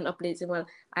constant updating. Well,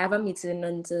 I have a meeting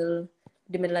until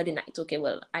the middle of the night. Okay,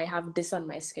 well, I have this on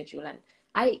my schedule. And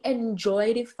I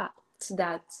enjoy the fact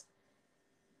that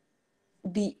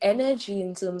the energy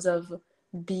in terms of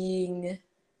being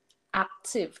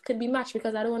active could be matched,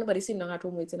 because I don't want anybody sitting down at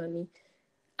home waiting on me.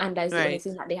 And that's the only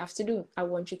thing that they have to do. I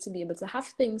want you to be able to have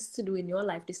things to do in your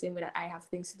life the same way that I have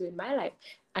things to do in my life.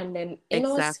 And then in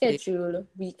our schedule,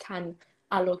 we can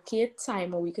allocate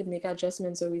time, or we could make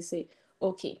adjustments where we say,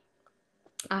 okay,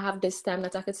 I have this time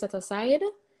that I could set aside,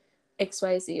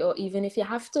 XYZ, or even if you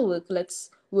have to work, let's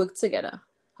work together.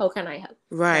 How can I help?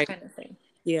 Right. That kind of thing.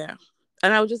 Yeah.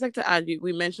 And I would just like to add,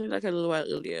 we mentioned like a little while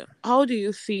earlier, how do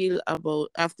you feel about,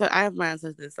 after I have my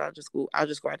answer to this, I'll just go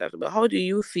right after, but how do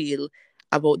you feel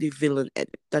about the villain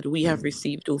edit that we have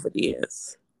received over the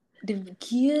years? I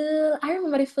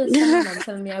remember the first time my mom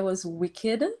told me I was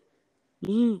wicked.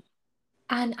 And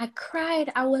I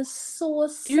cried. I was so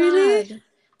sad. Really?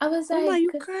 I was like, Mama,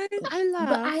 you cried? I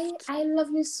laughed. But I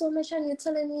love you so much, and you're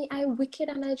telling me I'm wicked,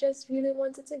 and I just really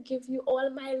wanted to give you all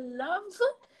my love.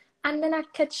 And then I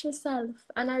catch myself,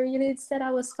 and I really said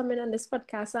I was coming on this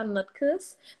podcast and not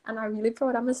curse, and I'm really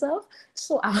proud of myself.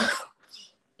 So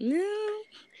yeah.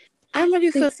 I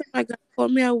remember the first time my God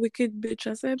called me a wicked bitch.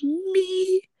 I said,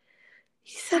 me?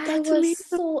 He said that to me.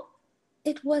 So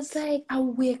it was like a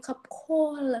wake-up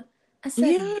call. I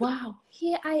said, wow,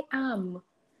 here I am,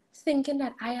 thinking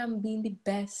that I am being the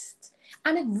best.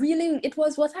 And it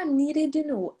was what I needed, you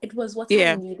know. It was what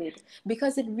I needed,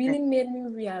 because it really made me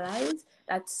realize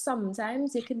that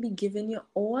sometimes you can be giving your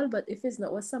all, but if it's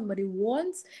not what somebody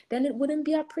wants, then it wouldn't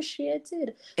be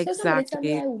appreciated. Exactly. So somebody tell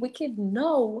me I'm wicked,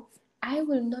 no, I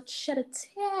will not shed a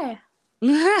tear.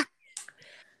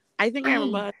 I think I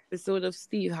remember an episode of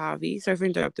Steve Harvey, sorry for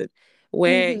interrupting,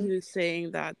 where he was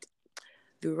saying that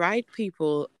the right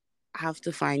people have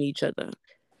to find each other.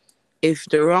 If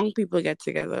the wrong people get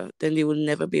together, then they will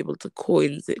never be able to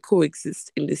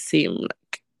coexist in the same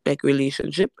like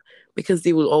relationship, because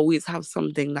they will always have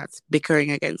something that's bickering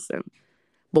against them.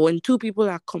 But when two people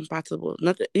are compatible,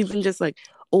 not even just like,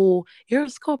 oh, you're a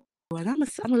Scorpio and I'm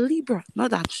a Libra,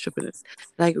 not that stupidness,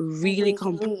 like really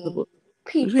compatible.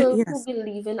 People who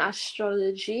believe in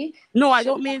astrology. No, I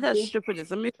don't mean that stupidness.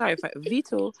 Let me clarify.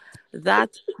 Veto that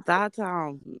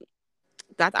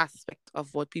aspect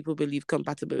of what people believe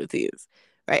compatibility is,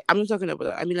 right? I'm not talking about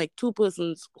that. I mean, like, two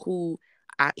persons who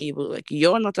are able, like,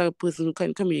 you're not a person who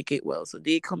can communicate well, so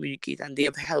they communicate and they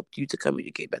have helped you to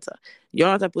communicate better. You're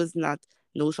not a person that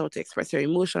knows how to express your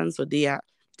emotions, so they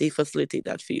facilitate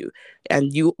that for you,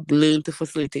 and you learn to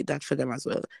facilitate that for them as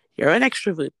well. You're an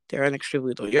extrovert, they're an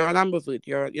extrovert, or you're an ambivert,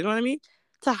 you know what I mean?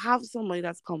 To have somebody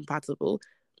that's compatible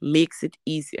makes it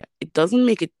easier. It doesn't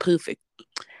make it perfect.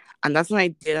 And that's an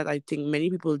idea that I think many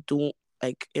people don't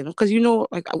like, because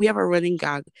like we have a running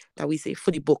gag that we say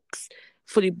for the books.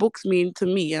 For the books mean to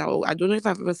me, I don't know if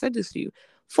I've ever said this to you.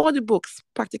 For the books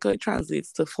practically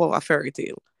translates to for a fairy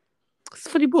tale. It's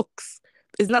for the books.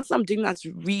 It's not something that's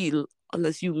real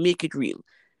unless you make it real.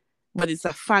 But it's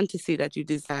a fantasy that you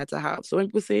desire to have. So when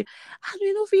people say,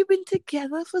 we've been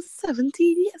together for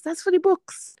 17 years, that's for the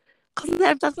books.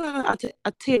 Because that's not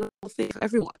a tale thing for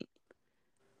everyone.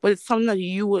 But it's something that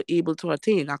you were able to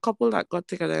attain. A couple that got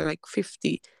together like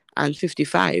 50 and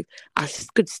 55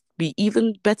 could be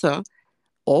even better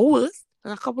or worse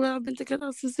than a couple that have been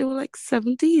together since they were like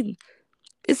 17.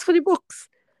 It's for the books.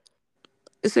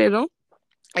 So,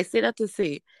 I say that to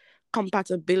say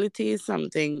compatibility is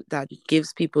something that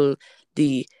gives people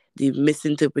the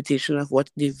misinterpretation of what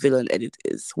the villain edit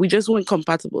is. We just weren't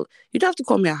compatible. You don't have to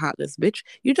call me a heartless bitch.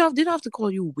 Didn't have to call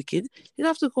you wicked. You don't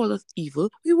have to call us evil.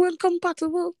 We weren't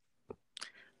compatible.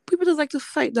 People just like to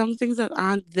fight down things that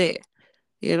aren't there,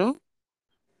 you know?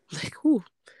 Like, ooh,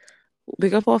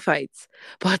 big up our fights.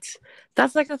 But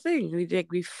that's like a thing.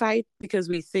 We fight because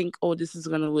we think, oh, this is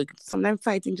gonna work. Sometimes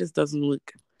fighting just doesn't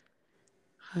work.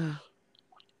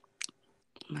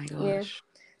 My gosh. Yeah.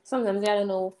 Sometimes I don't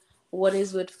know what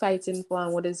is worth fighting for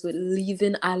and what is worth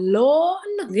leaving alone.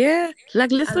 Yeah.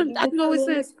 Like, listen, I always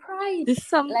say pride. This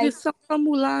song from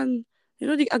Mulan.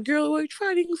 A girl we're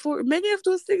fighting for. Many of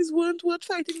those things weren't worth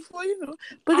fighting for,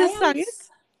 But they sang it.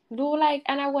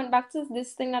 And I went back to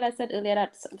this thing that I said earlier,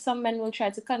 that some men will try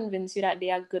to convince you that they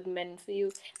are good men for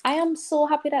you. I am so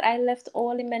happy that I left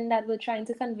all the men that were trying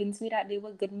to convince me that they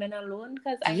were good men alone,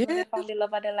 because I know they found the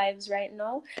love of their lives right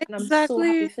now. And I'm so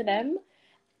happy for them.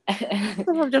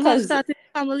 Some of them have started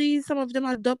families. Some of them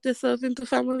adopt themselves into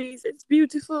families. It's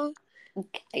beautiful.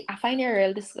 I find it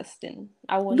real disgusting.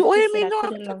 I wanted to say that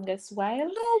for the longest while.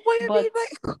 No, what do you mean?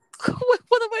 Like,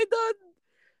 what have I done?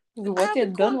 What you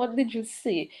done? What did you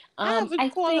say? I haven't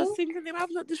called a single name. I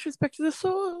have not disrespected a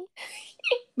soul.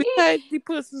 Besides the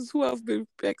persons who have been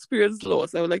experienced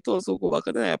loss, I would like to also go back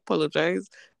and I apologize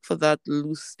for that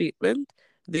loose statement.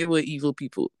 They were evil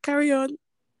people. Carry on.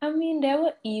 I mean, they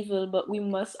were evil, but we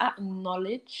must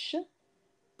acknowledge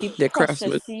the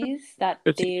processes that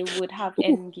they would have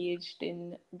engaged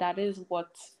in. That is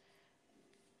what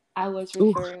I was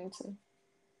referring to.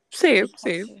 Same.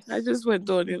 I just went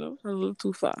on, a little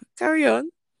too far. Carry on.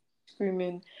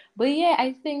 Screaming. But yeah,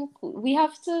 I think we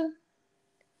have to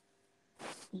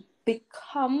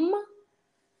become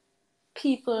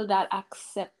people that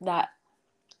accept that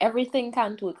everything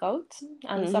can't work out.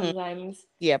 And sometimes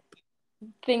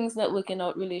things not working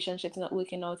out, relationships not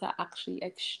working out, are actually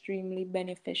extremely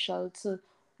beneficial to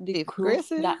the growth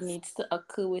that needs to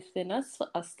occur within us for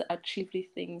us to achieve the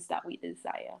things that we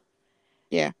desire.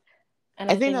 Yeah. And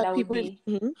I think that would be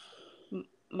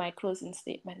my closing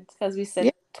statement, because we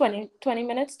said 20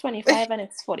 minutes, 25, and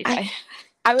it's 45.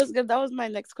 That was my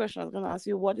next question. I was going to ask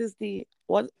you, what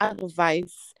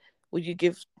advice would you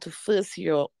give to first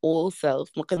your old self?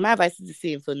 Because my advice is the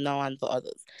same for now and for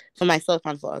others, for myself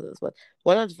and for others. But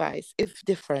what advice, if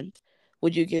different,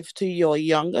 would you give to your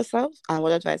younger self? And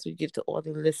what advice would you give to all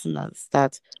the listeners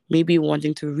that may be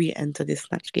wanting to re-enter this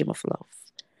snatch game of love?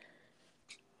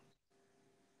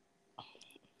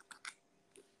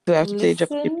 Do I have to play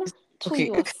Jeopardy? To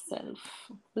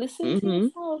yourself. Listen to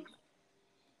yourself.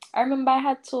 I remember I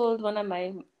had told one of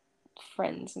my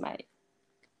friends,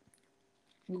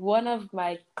 one of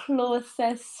my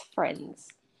closest friends.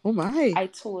 Oh my. I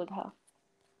told her,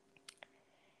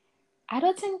 I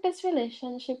don't think this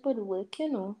relationship would work,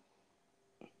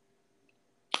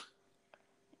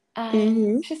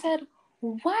 And she said,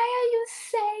 why are you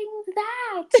saying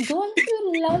that? Don't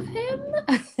you love him?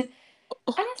 And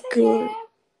I said, yeah.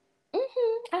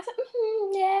 I said,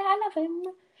 yeah, I love him.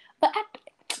 But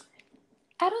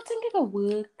I don't think it'll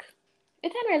work.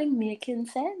 It ain't really making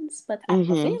sense, but I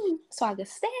love him, so I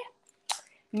just stay.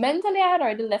 Mentally, I had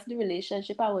already left the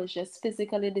relationship. I was just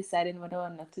physically deciding whether or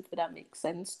not it would make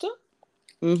sense to.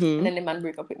 And then the man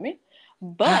broke up with me.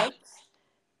 But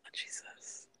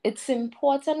Jesus, it's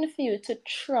important for you to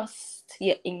trust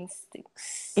your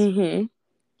instincts.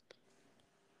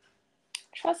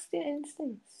 Trust your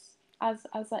instincts. As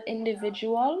an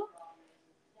individual,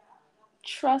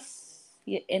 trust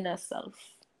your inner self.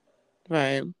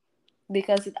 Right.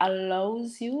 Because it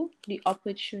allows you the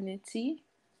opportunity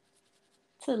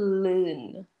to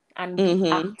learn and be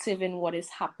active in what is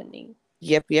happening.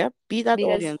 Yep. Be that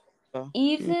because audience.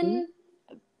 Even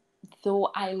though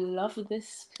I love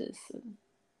this person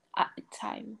at the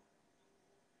time,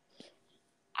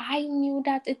 I knew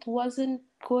that it wasn't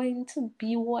going to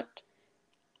be what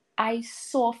I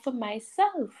saw for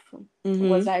myself.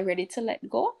 Was I ready to let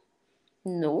go?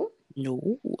 No.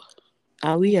 No.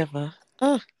 Are we ever?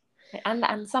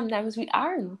 And sometimes we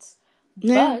aren't.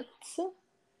 Yeah. But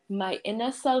my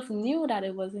inner self knew that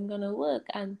it wasn't gonna work,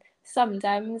 and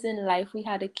sometimes in life we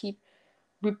had to keep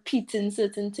repeating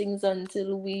certain things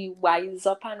until we wise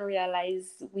up and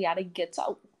realize we had to get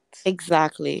out.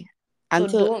 Exactly. So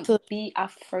And don't be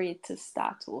afraid to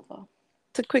start over.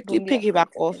 to quickly Don't be afraid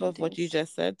piggyback to off try of what you things.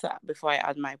 just said before I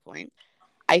add my point,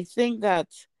 I think that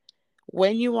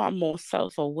when you are more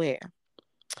self-aware,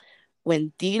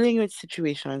 when dealing with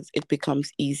situations, it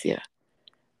becomes easier.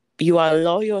 You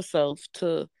allow yourself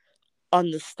to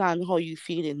understand how you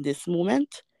feel in this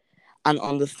moment and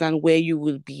understand where you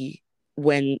will be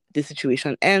when the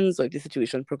situation ends or if the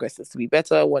situation progresses to be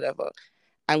better, whatever.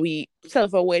 And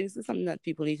self-awareness is something that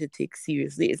people need to take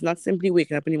seriously. It's not simply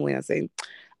waking up in the morning and saying,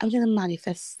 I'm going to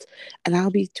manifest and I'll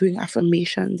be doing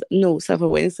affirmations. No,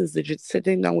 self-awareness is legit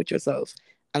sitting down with yourself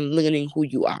and learning who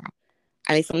you are.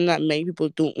 And it's something that many people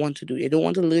don't want to do. They don't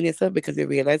want to learn yourself because they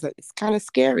realize that it's kind of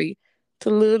scary to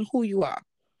learn who you are.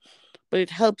 But it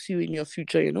helps you in your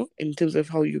future, in terms of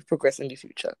how you progress in the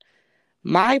future.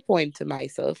 My point to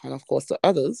myself, and of course to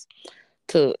others,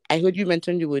 I heard you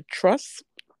mention the word trust.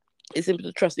 It's simply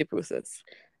to trust the process.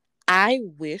 I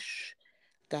wish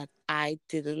that I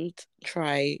didn't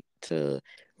try to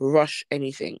rush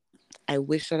anything. I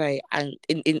wish that and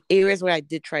in areas where I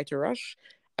did try to rush,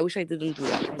 I wish I didn't do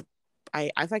that.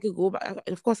 If I could go back,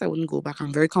 of course I wouldn't go back.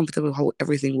 I'm very comfortable with how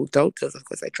everything worked out because, of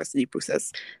course, I trusted the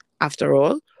process after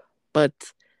all. But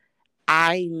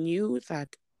I knew that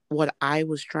what I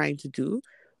was trying to do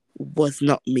was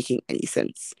not making any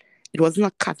sense. It wasn't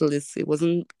a catalyst. It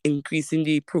wasn't increasing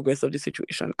the progress of the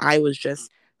situation. I was just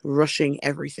rushing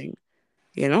everything,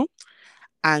 you know?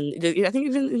 And I think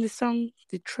even in the song,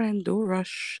 The Trend, Don't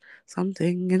Rush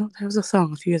Something, there was a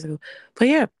song a few years ago. But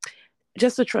yeah,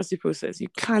 just to trust the process. You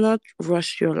cannot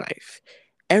rush your life.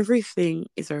 Everything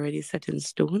is already set in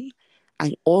stone.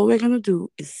 And all we're going to do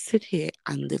is sit here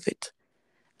and live it.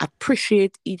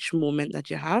 Appreciate each moment that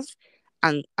you have.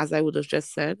 And as I would have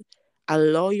just said,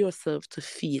 allow yourself to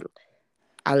feel.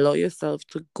 Allow yourself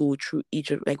to go through each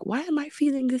of, like, why am I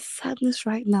feeling this sadness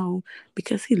right now?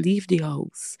 Because he left the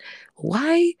house.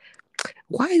 Why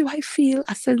do I feel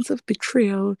a sense of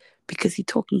betrayal because he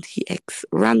talking to his ex?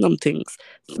 Random things.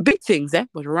 Big things,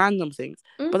 but random things.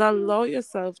 Mm-hmm. But allow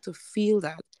yourself to feel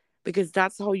that because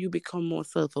that's how you become more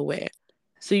self-aware.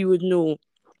 So you would know,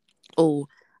 oh,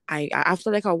 I after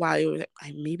like a while, you're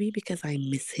like, maybe because I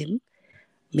miss him.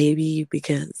 Maybe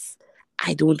because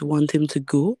I don't want him to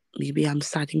go. Maybe I'm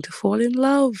starting to fall in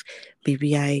love.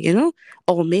 Maybe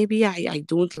or maybe I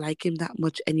don't like him that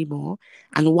much anymore.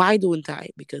 And why don't I?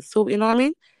 Because, so, you know what I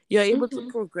mean? You're able to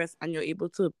progress and you're able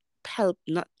to help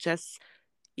not just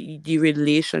the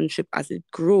relationship as it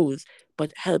grows,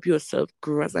 but help yourself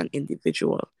grow as an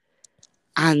individual.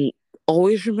 And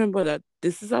always remember that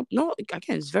this is no,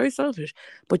 again, it's very selfish.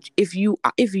 But if you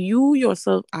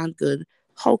yourself aren't good,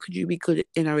 how could you be good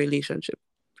in a relationship?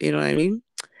 You know what I mean?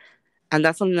 And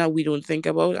that's something that we don't think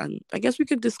about. And I guess we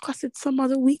could discuss it some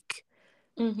other week.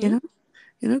 Mm-hmm.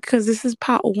 Because this is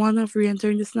part 1 of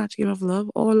re-entering the Snatch Game of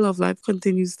Love. All love life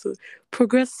continues to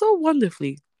progress so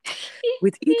wonderfully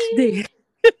with each day.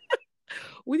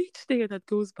 With each day that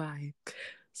goes by.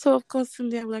 So, of course,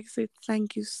 Cindy, I would like to say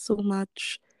thank you so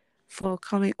much for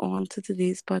coming on to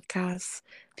today's podcast.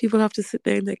 People have to sit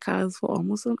there in their cars for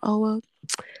almost an hour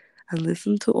and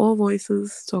listen to our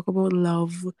voices talk about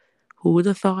love. Who would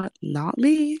have thought? Not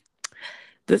me.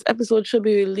 This episode should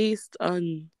be released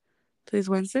on today's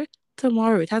Wednesday.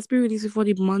 Tomorrow. It has to be released before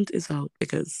the month is out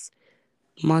because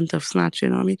month of snatch, you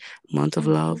know what I mean? Month of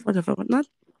love, whatever, whatnot.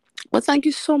 But thank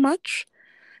you so much.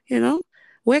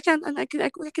 Where can and I can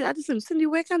add this in, Cindy,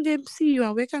 where can they see you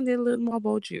and where can they learn more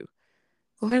about you?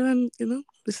 Go ahead and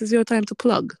this is your time to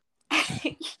plug.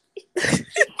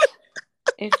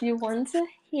 If you want to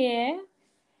hear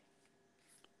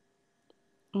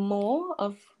more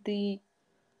of the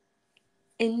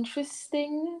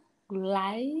interesting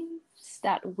lives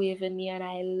that Waveney and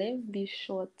I live, be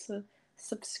sure to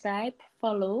subscribe,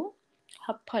 follow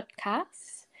her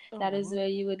podcast. That is where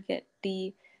you would get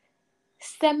the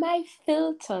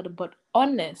semi-filtered but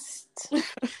honest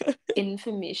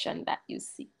information that you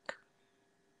seek.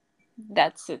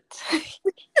 That's it.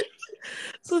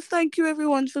 So thank you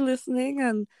everyone for listening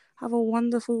and have a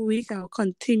wonderful week. I'll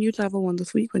continue to have a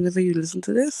wonderful week whenever you listen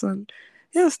to this. And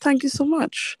yes, thank you so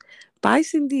much. Bye,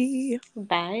 Cindy.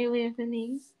 Bye,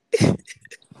 Waveney.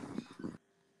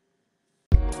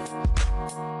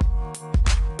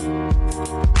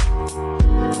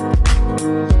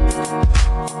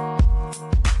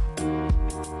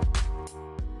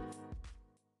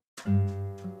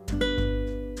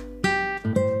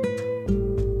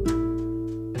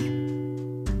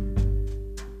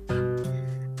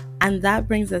 And that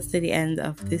brings us to the end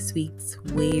of this week's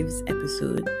Waves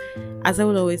episode. As I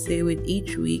will always say, with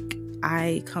each week,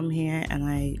 I come here and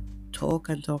I talk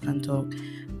and talk and talk,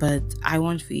 but I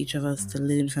want for each of us to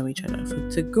learn from each other,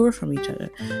 to grow from each other.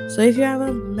 So if you have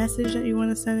a message that you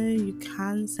want to send in, you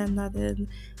can send that in.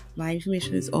 My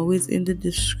information is always in the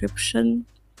description,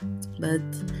 but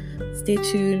stay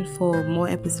tuned for more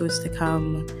episodes to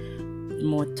come,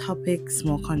 more topics,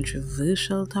 more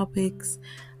controversial topics,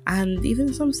 and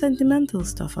even some sentimental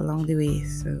stuff along the way.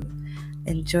 So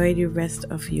enjoy the rest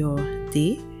of your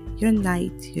day, your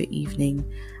night, your evening,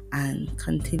 and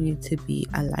continue to be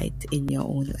a light in your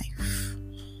own life.